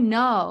I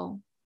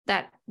know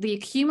that the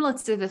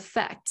cumulative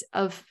effect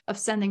of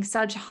sending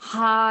such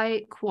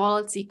high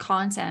quality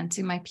content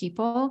to my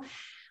people,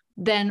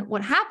 then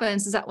what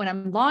happens is that when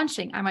I'm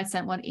launching, I might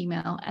send one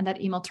email and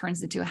that email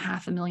turns into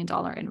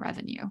 $500,000 in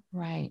revenue.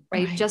 Right.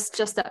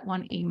 Just that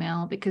one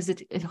email, because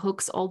it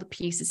hooks all the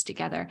pieces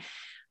together.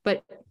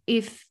 But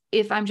if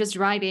I'm just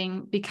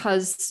writing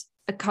because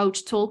a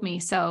coach told me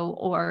so,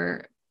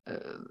 or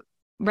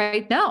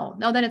right, no,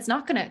 then it's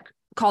not going to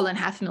call in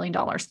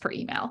 $500,000 per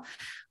email,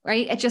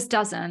 right? It just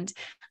doesn't.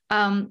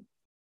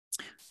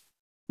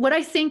 What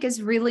I think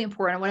is really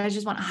important, what I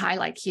just want to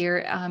highlight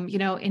here, you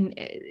know,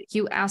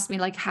 you asked me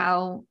like,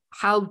 how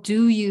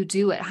do you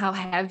do it? How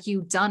have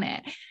you done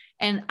it?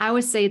 And I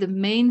would say the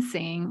main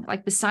thing,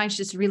 like besides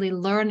just really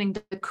learning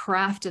the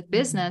craft of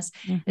business,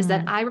 is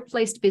that I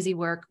replaced busy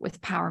work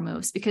with power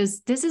moves,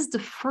 because this is the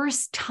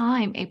first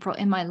time, April,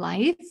 in my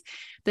life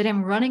that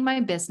I'm running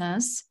my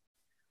business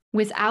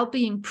without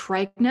being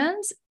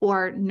pregnant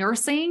or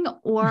nursing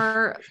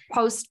or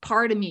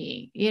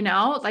postpartum, you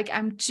know, like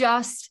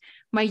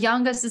my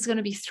youngest is going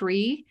to be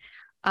 3.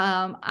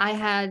 I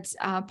had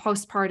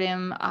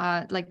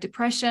postpartum like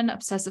depression,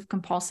 obsessive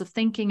compulsive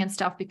thinking and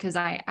stuff, because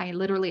I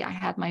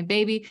had my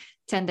baby.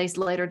 10 days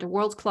later, the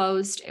world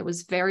closed. It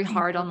was very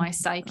hard on my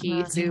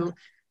psyche to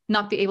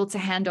not be able to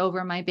hand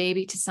over my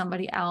baby to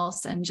somebody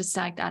else, and just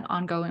like that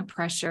ongoing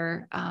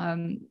pressure,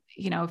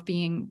 you know, of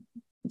being,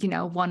 you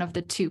know, one of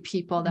the 2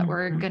 people that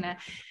were going to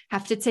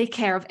have to take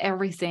care of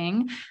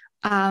everything.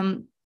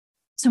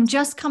 So I'm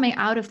just coming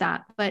out of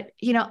that. But,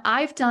 you know,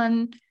 I've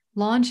done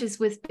launches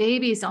with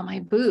babies on my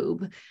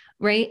boob,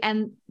 right?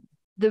 And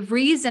the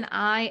reason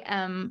I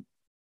am,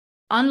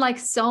 unlike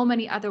so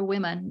many other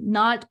women,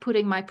 not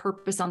putting my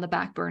purpose on the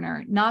back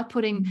burner, not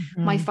putting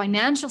my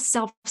financial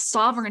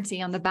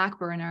self-sovereignty on the back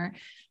burner,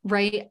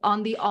 right,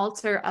 on the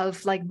altar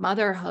of like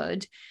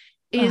motherhood,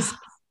 is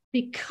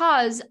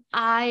because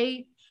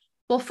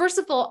well, first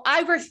of all, I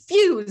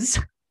refuse.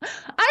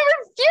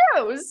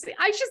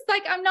 I just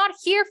like, I'm not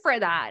here for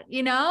that,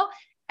 you know?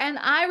 And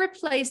I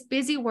replaced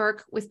busy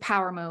work with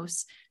power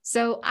moves.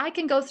 So I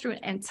can go through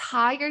an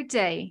entire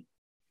day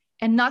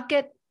and not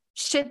get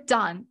shit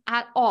done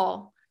at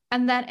all.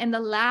 And then in the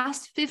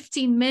last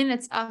 15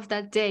 minutes of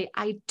that day,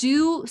 I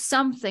do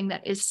something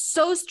that is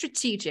so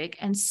strategic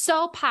and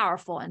so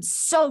powerful and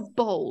so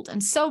bold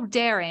and so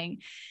daring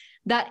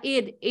that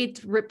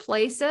it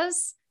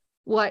replaces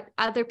what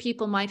other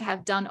people might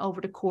have done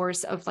over the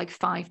course of like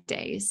 5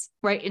 days,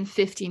 right, in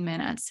 15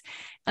 minutes.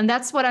 And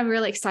that's what I'm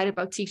really excited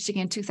about teaching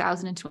in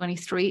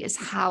 2023, is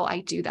how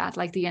I do that,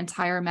 like the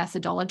entire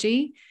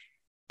methodology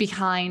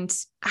behind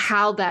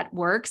how that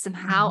works and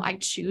how I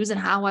choose and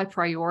how I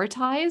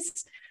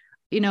prioritize,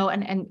 you know,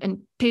 and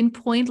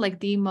pinpoint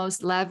like the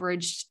most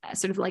leveraged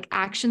sort of like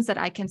actions that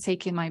I can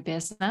take in my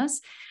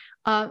business.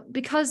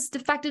 Because the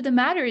fact of the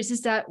matter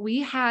is that we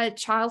had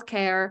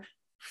childcare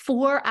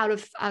 4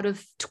 out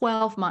of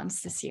 12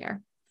 months this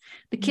year.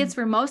 The kids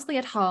were mostly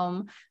at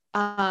home.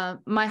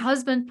 My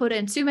husband put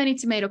in too many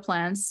tomato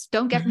plants.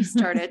 Don't get me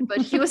started, but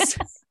he was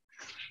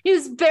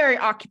very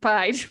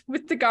occupied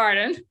with the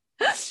garden.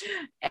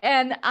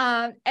 And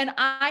I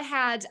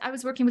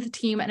was working with a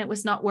team and it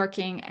was not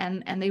working.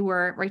 And they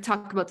were, right,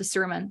 talk about the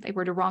sermon, they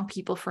were the wrong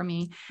people for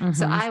me.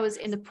 So I was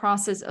in the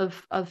process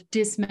of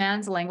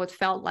dismantling what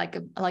felt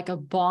like a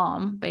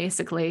bomb,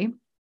 basically.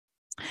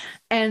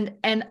 And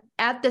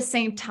at the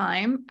same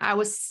time, I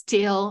was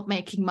still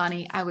making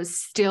money. I was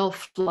still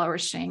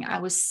flourishing. I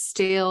was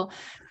still,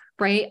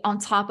 right, on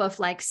top of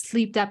like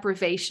sleep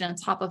deprivation, on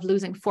top of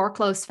losing 4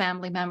 close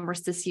family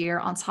members this year,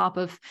 on top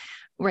of,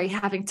 right,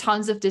 having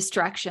tons of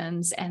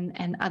distractions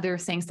and other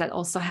things that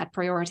also had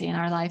priority in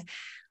our life.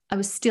 I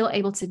was still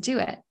able to do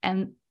it.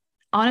 And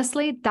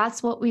honestly,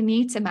 that's what we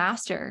need to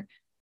master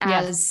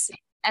as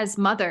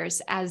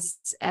mothers, as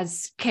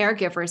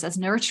caregivers, as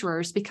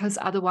nurturers, because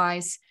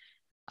otherwise,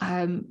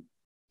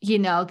 you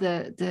know,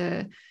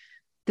 the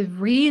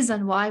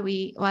reason why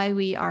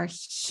we are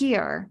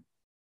here,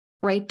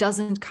 right,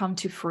 doesn't come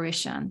to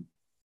fruition.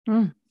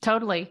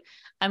 Totally.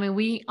 I mean,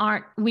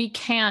 we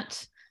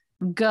can't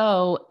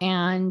go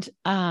and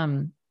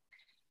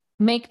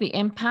make the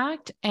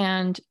impact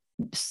and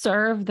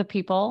serve the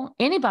people,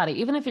 anybody,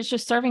 even if it's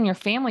just serving your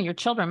family, your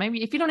children.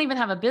 Maybe if you don't even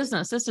have a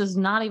business, this does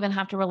not even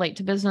have to relate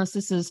to business.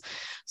 This is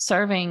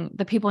serving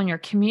the people in your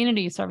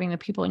community, serving the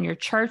people in your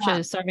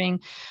churches,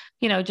 serving,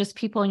 just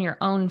people in your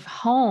own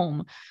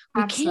home.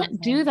 We can't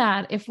do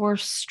that if we're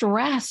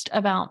stressed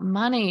about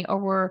money, or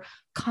we're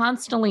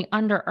constantly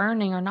under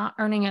earning or not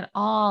earning at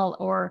all,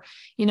 or,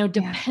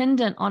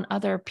 dependent on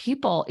other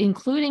people,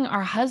 including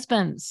our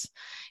husbands.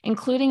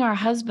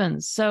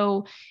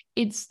 So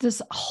it's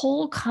this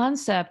whole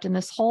concept and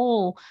this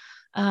whole,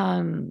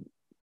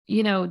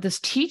 this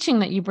teaching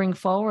that you bring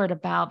forward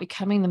about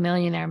becoming the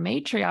millionaire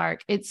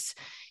matriarch.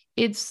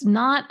 It's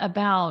not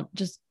about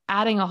just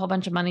adding a whole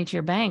bunch of money to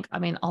your bank. I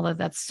mean, although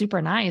that's super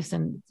nice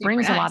and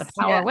brings a lot of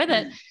power with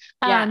it.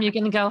 You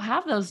can go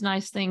have those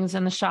nice things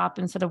in the shop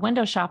instead of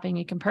window shopping.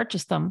 You can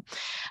purchase them.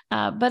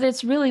 But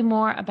it's really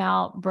more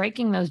about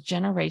breaking those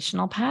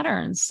generational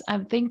patterns. I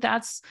think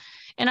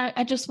and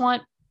I just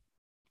want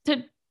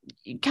to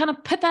kind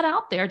of put that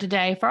out there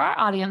today for our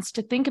audience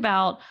to think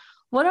about,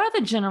 what are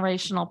the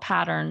generational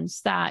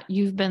patterns that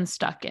you've been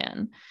stuck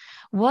in?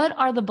 What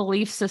are the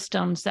belief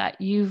systems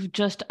that you've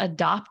just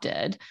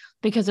adopted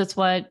because it's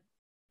what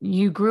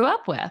you grew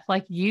up with?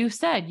 Like you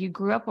said, you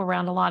grew up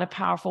around a lot of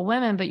powerful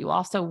women, but you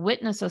also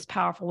witnessed those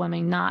powerful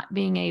women not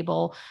being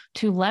able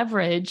to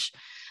leverage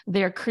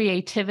their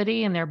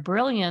creativity and their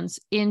brilliance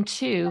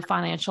into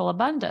financial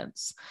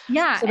abundance.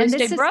 Yeah. So they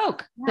stayed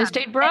broke. They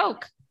stayed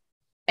broke.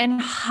 And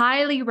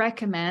highly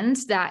recommend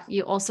that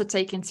you also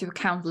take into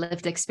account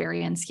lived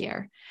experience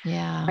here.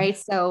 Yeah. Right.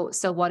 So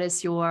what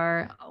is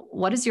your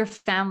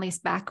family's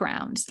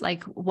background?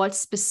 Like what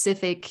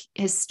specific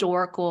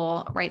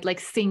historical, right,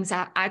 like things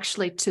that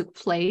actually took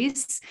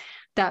place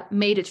that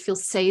made it feel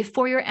safe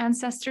for your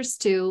ancestors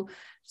to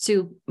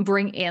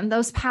bring in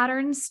those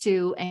patterns,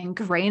 to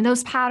ingrain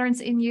those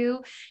patterns in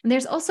you. And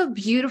there's also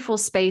beautiful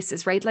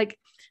spaces, right? Like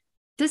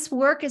this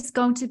work is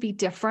going to be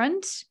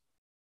different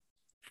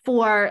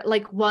for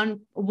like one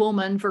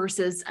woman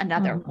versus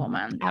another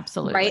woman.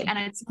 Absolutely. Right. And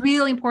it's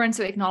really important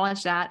to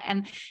acknowledge that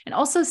and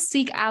also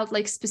seek out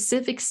like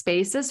specific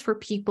spaces for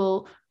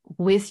people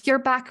with your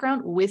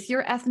background, with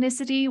your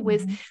ethnicity,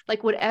 with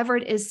like whatever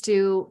it is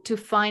to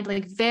find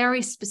like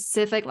very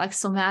specific, like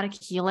somatic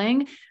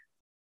healing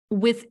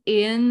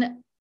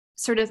within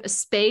sort of a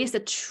space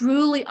that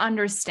truly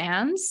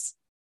understands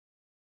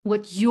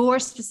what your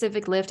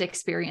specific lived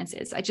experience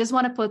is. I just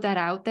want to put that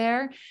out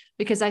there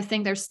because I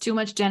think there's too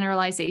much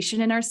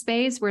generalization in our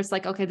space where it's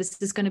like, okay,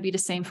 this is going to be the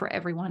same for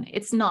everyone.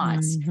 It's not,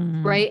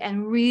 right?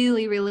 And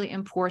really, really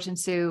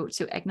important to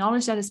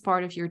acknowledge that as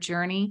part of your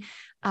journey,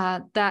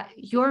 that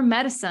your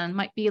medicine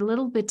might be a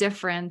little bit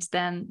different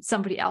than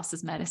somebody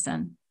else's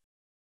medicine.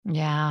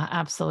 Yeah,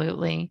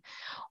 absolutely.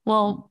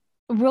 Well,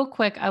 real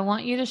quick, I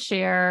want you to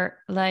share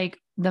like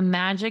the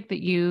magic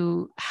that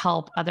you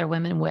help other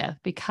women with,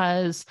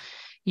 because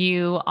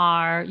you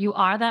are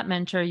that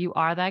mentor, you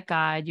are that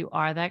guide, you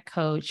are that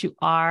coach, you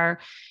are,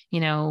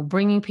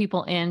 bringing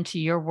people into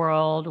your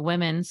world,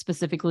 women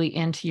specifically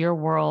into your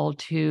world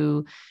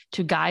to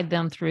guide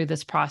them through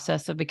this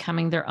process of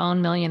becoming their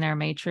own millionaire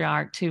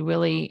matriarch, to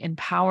really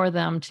empower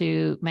them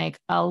to make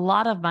a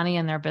lot of money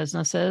in their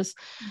businesses.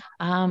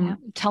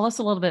 Tell us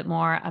a little bit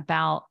more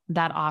about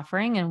that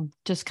offering and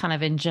just kind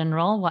of in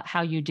general,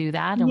 how you do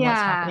that and what's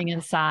happening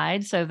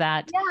inside so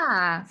that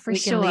we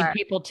can lead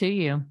people to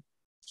you.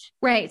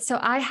 Right. So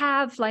I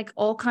have like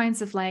all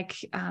kinds of like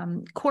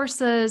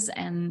courses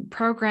and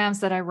programs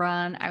that I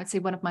run. I would say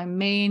one of my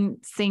main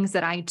things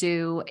that I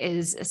do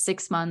is a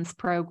 6-month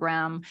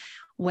program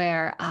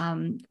where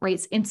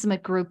it's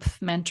intimate group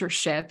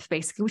mentorship,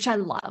 basically, which I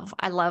love.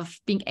 I love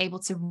being able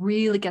to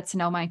really get to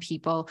know my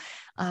people.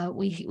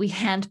 We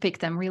handpick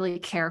them really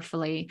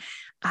carefully,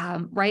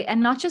 right?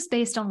 And not just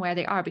based on where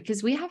they are,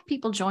 because we have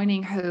people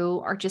joining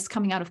who are just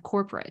coming out of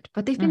corporate,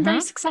 but they've been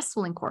very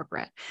successful in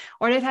corporate,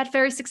 or they've had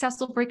very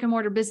successful brick and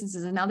mortar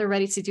businesses, and now they're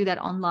ready to do that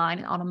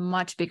online on a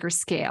much bigger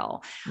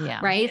scale,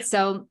 right?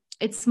 So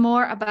it's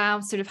more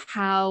about sort of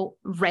how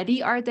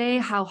ready are they?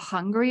 How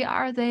hungry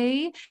are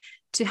they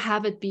to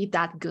have it be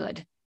that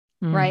good?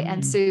 Right.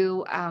 And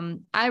so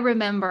I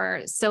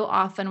remember so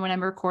often when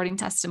I'm recording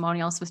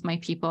testimonials with my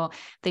people,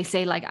 they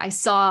say like, I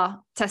saw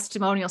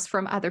testimonials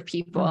from other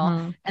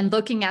people and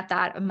looking at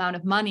that amount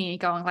of money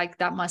going like,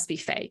 that must be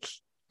fake.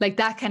 Like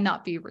that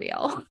cannot be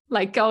real.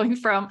 Like going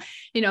from,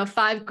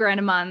 $5,000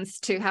 a month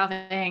to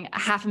having a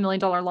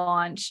 $500,000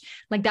 launch,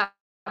 like that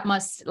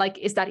must like,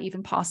 is that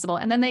even possible?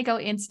 And then they go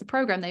into the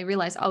program, they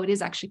realize, oh, it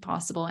is actually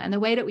possible. And the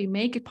way that we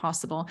make it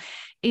possible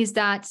is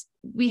that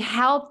we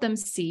help them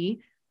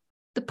see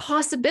the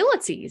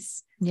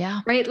possibilities. Yeah.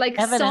 Right. Like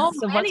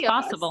evidence of what's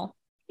possible.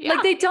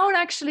 Like they don't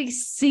actually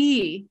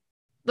see,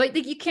 like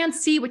you can't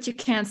see what you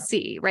can't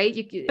see. Right.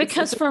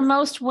 Because for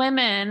most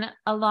women,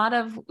 a lot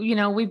of,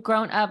 we've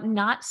grown up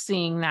not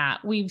seeing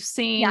that. We've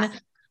seen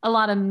a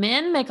lot of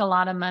men make a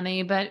lot of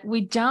money, but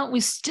we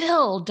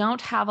still don't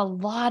have a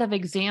lot of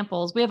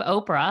examples. We have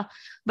Oprah,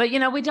 but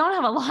we don't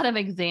have a lot of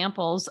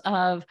examples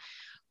of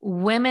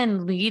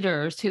women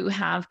leaders who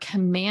have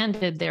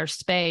commanded their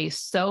space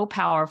so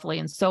powerfully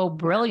and so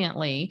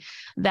brilliantly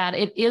that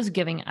it is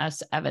giving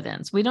us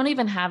evidence. We don't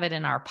even have it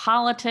in our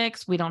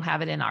politics. We don't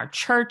have it in our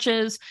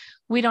churches.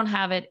 We don't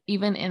have it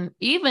even in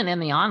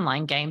the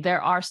online game.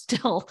 There are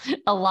still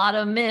a lot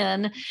of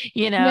men,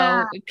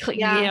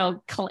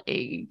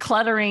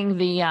 cluttering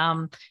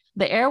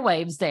the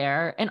airwaves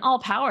there, and all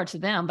power to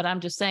them. But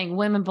I'm just saying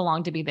women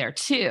belong to be there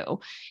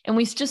too. And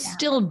we just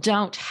still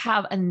don't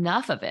have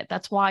enough of it.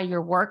 That's why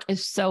your work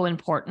is so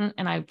important.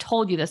 And I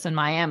told you this in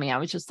Miami. I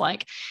was just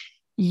like,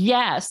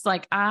 yes,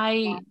 like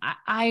I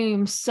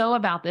am so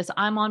about this.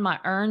 I'm on my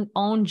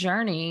own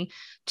journey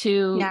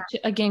to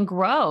again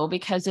grow,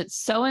 because it's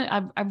so,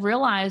 I've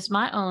realized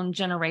my own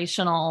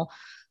generational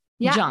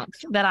junk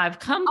that I've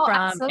come from.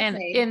 Absolutely. And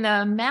in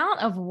the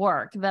amount of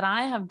work that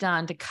I have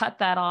done to cut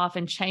that off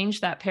and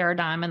change that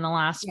paradigm in the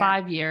last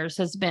 5 years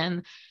has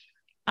been,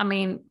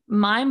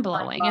 mind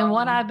blowing. And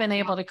what I've been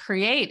able to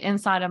create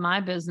inside of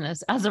my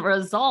business as a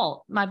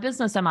result, my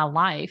business and my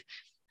life,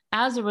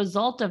 as a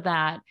result of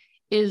that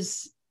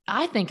is,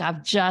 I think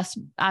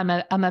I'm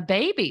a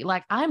baby.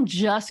 Like I'm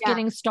just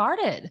getting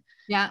started.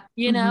 Yeah.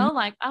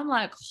 Like I'm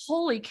like,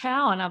 holy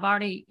cow. And I've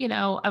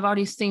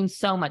already seen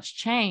so much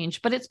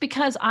change, but it's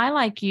because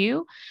like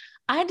you,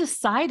 I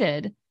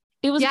decided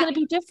it was going to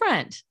be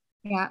different.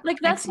 Yeah. Like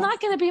that's not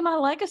going to be my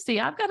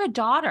legacy. I've got a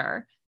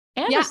daughter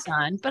and a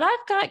son, but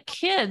I've got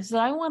kids that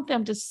I want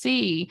them to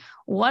see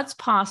what's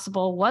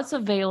possible, what's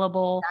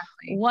available,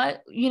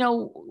 what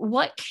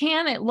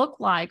can it look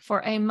like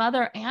for a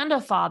mother and a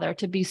father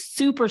to be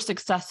super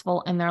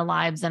successful in their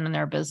lives and in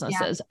their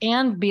businesses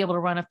and be able to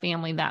run a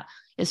family that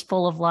is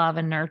full of love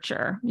and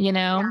nurture,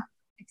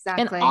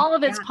 exactly. And all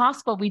of it's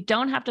possible. We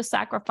don't have to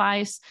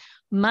sacrifice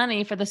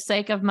money for the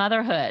sake of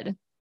motherhood.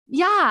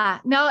 Yeah,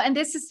 no. And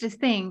this is the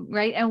thing,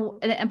 right?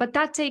 But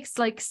that takes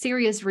like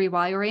serious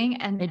rewiring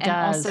and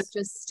also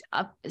just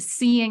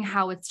seeing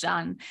how it's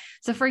done.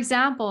 So for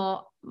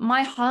example,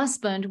 my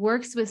husband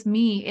works with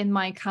me in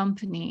my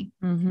company,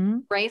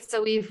 right?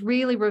 So we've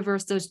really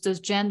reversed those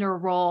gender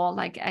role,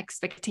 like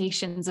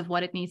expectations of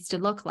what it needs to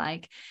look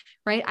like,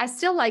 right? I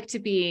still like to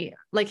be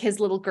like his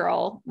little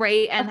girl,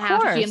 right? And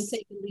have him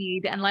take the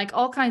lead and like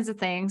all kinds of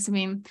things. I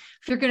mean,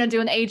 if you're going to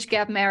do an age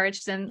gap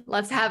marriage, then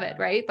let's have it,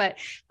 right? But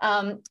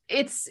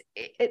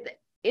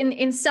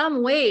in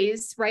some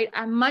ways, right,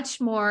 I'm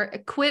much more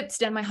equipped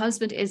than my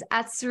husband is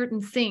at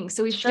certain things.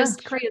 So we've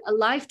just created a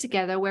life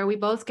together where we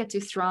both get to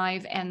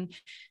thrive and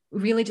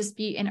really just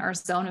be in our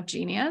zone of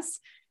genius.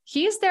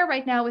 He's there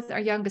right now with our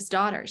youngest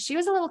daughter. She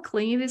was a little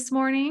clingy this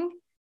morning.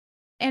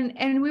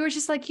 And we were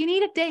just like, you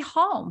need a day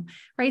home,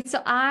 right?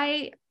 So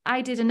I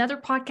did another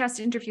podcast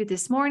interview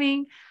this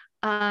morning,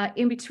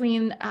 in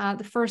between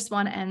the first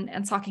one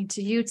and talking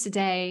to you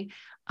today.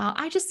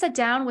 I just sat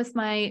down with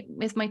my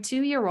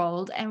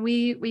 2-year-old and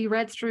we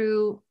read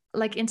through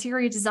like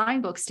interior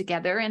design books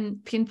together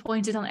and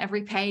pinpointed on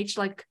every page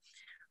like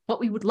what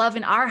we would love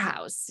in our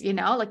house,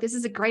 like this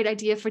is a great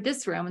idea for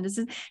this room,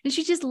 and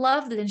she just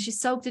loved it and she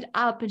soaked it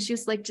up and she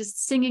was like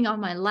just singing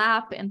on my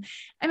lap. And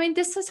I mean,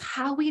 this is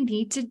how we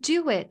need to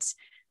do it,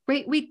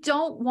 right? We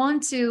don't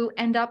want to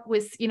end up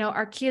with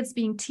our kids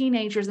being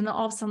teenagers and then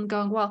all of a sudden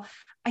going, well,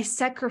 I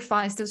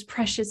sacrificed those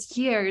precious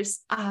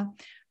years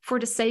for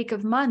the sake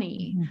of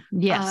money.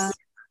 Yes.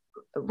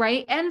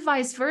 Right. And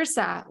vice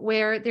versa,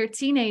 where they're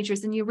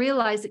teenagers and you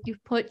realize that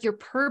you've put your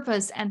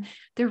purpose and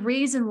the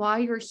reason why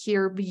you're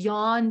here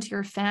beyond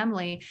your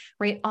family,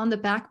 right, on the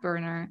back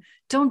burner.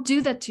 Don't do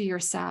that to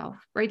yourself,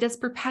 right? That's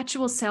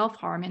perpetual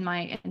self-harm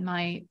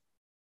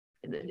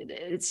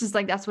it's just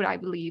like, that's what I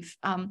believe.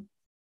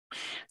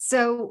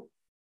 So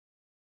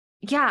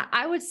yeah,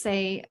 I would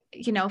say,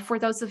 for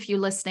those of you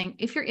listening,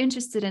 if you're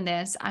interested in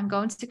this, I'm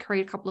going to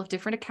create a couple of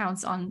different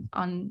accounts on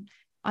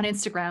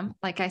Instagram.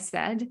 Like I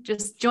said,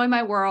 just join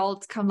my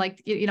world, come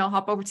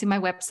hop over to my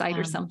website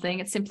or something.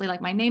 It's simply like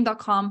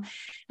myname.com.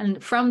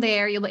 And from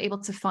there, you'll be able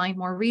to find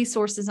more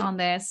resources on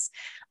this.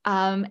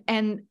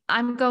 And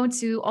I'm going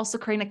to also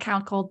create an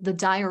account called The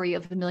Diary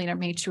of the Millionaire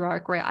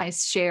Matriarch, where I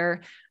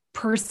share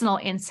personal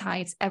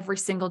insights every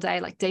single day,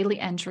 like daily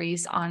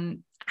entries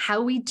on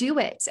how we do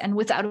it and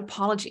without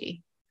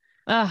apology.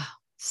 Oh,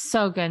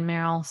 so good,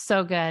 Merel.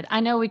 So good. I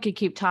know we could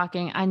keep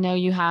talking. I know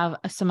you have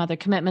some other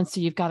commitments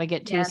that you've got to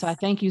get to. Yes. So I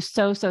thank you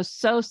so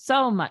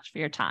much for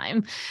your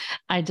time.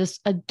 I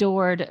just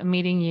adored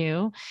meeting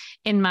you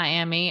in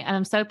Miami, and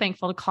I'm so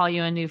thankful to call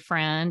you a new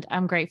friend.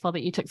 I'm grateful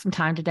that you took some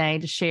time today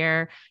to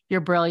share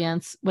your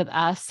brilliance with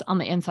us on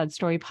the Inside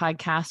Story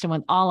podcast and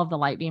with all of the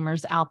light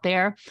beamers out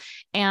there.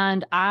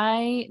 And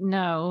I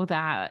know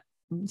that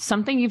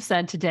something you've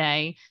said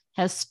today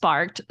has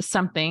sparked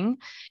something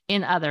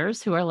in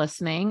others who are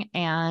listening.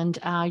 And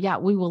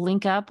we will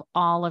link up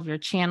all of your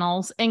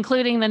channels,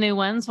 including the new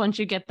ones once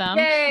you get them.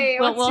 Yay,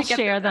 we'll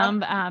share them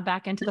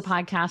back into the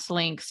podcast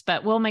links,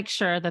 but we'll make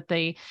sure that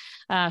the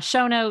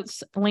show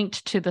notes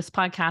linked to this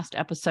podcast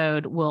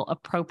episode will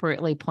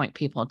appropriately point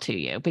people to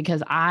you,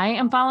 because I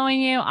am following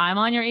you. I'm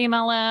on your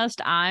email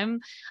list. I'm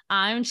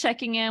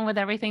checking in with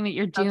everything that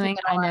you're doing.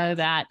 I know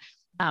that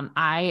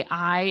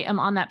I am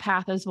on that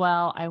path as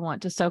well. I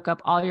want to soak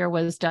up all your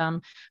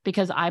wisdom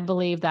because I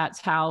believe that's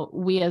how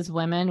we as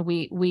women,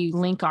 we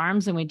link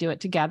arms and we do it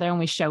together and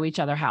we show each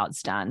other how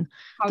it's done.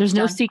 There's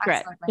no secret.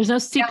 Absolutely. There's no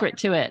secret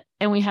to it.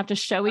 And we have to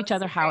show each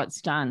other how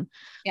it's done.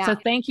 Yeah. So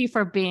thank you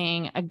for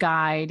being a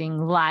guiding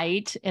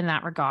light in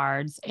that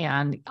regards,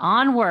 and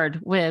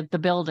onward with the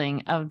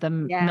building of the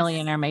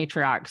millionaire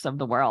matriarchs of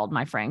the world,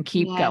 my friend.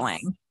 Keep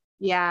going.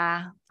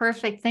 Yeah.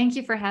 Perfect. Thank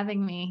you for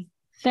having me.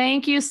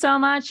 Thank you so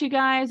much, you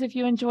guys. If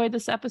you enjoyed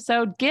this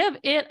episode, give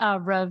it a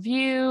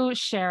review,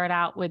 share it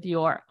out with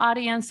your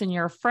audience and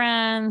your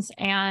friends,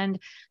 and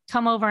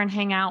come over and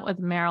hang out with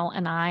Merel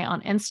and I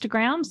on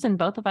Instagram. Send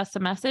both of us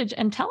a message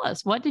and tell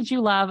us, what did you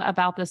love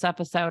about this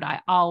episode? I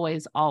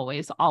always,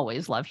 always,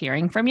 always love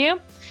hearing from you.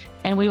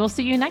 And we will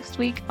see you next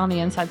week on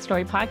the Inside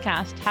Story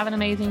podcast. Have an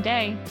amazing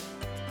day.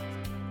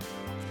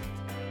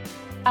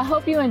 I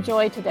hope you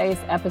enjoyed today's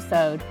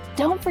episode.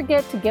 Don't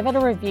forget to give it a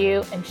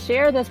review and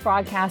share this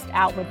broadcast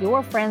out with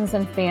your friends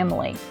and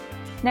family.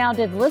 Now,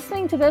 did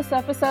listening to this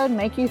episode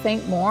make you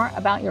think more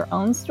about your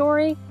own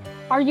story?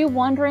 Are you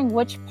wondering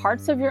which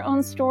parts of your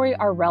own story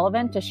are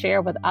relevant to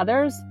share with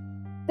others?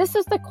 This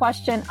is the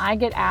question I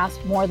get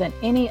asked more than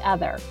any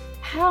other.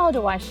 How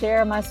do I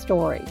share my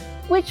story?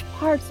 Which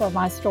parts of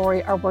my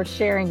story are worth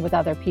sharing with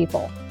other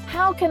people?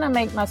 How can I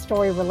make my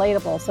story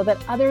relatable so that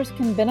others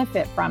can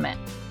benefit from it?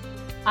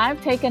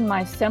 I've taken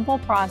my simple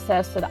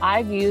process that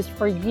I've used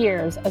for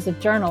years as a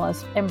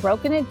journalist and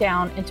broken it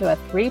down into a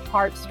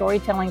 3-part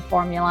storytelling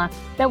formula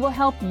that will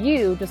help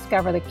you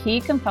discover the key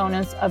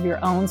components of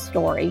your own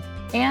story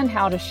and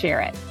how to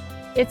share it.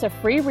 It's a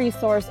free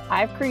resource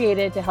I've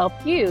created to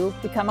help you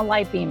become a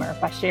light beamer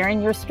by sharing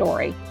your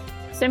story.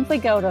 Simply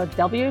go to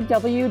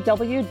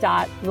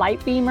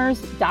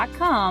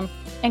www.lightbeamers.com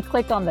and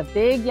click on the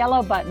big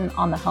yellow button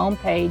on the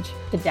homepage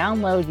to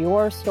download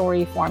your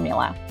story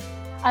formula.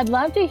 I'd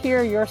love to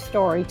hear your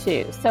story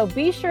too, so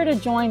be sure to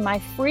join my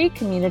free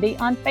community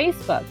on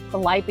Facebook, the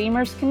Light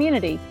Beamers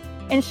Community,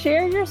 and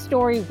share your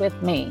story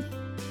with me.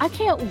 I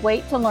can't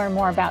wait to learn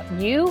more about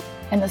you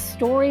and the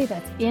story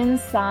that's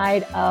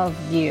inside of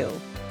you.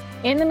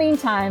 In the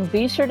meantime,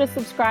 be sure to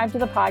subscribe to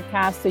the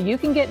podcast so you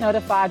can get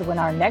notified when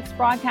our next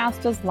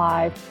broadcast is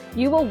live.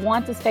 You will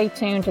want to stay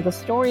tuned to the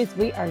stories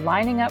we are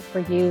lining up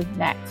for you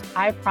next.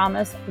 I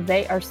promise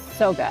they are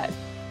so good.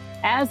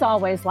 As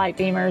always, Light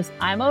Beamers,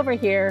 I'm over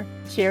here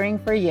cheering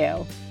for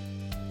you.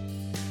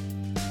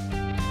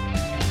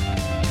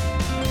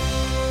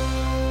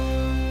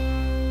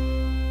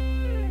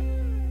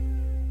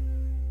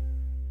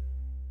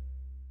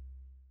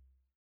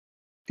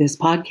 This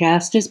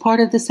podcast is part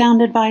of the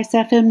Sound Advice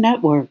FM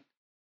network.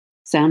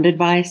 Sound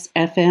Advice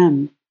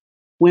FM.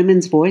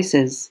 Women's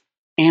voices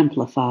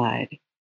amplified.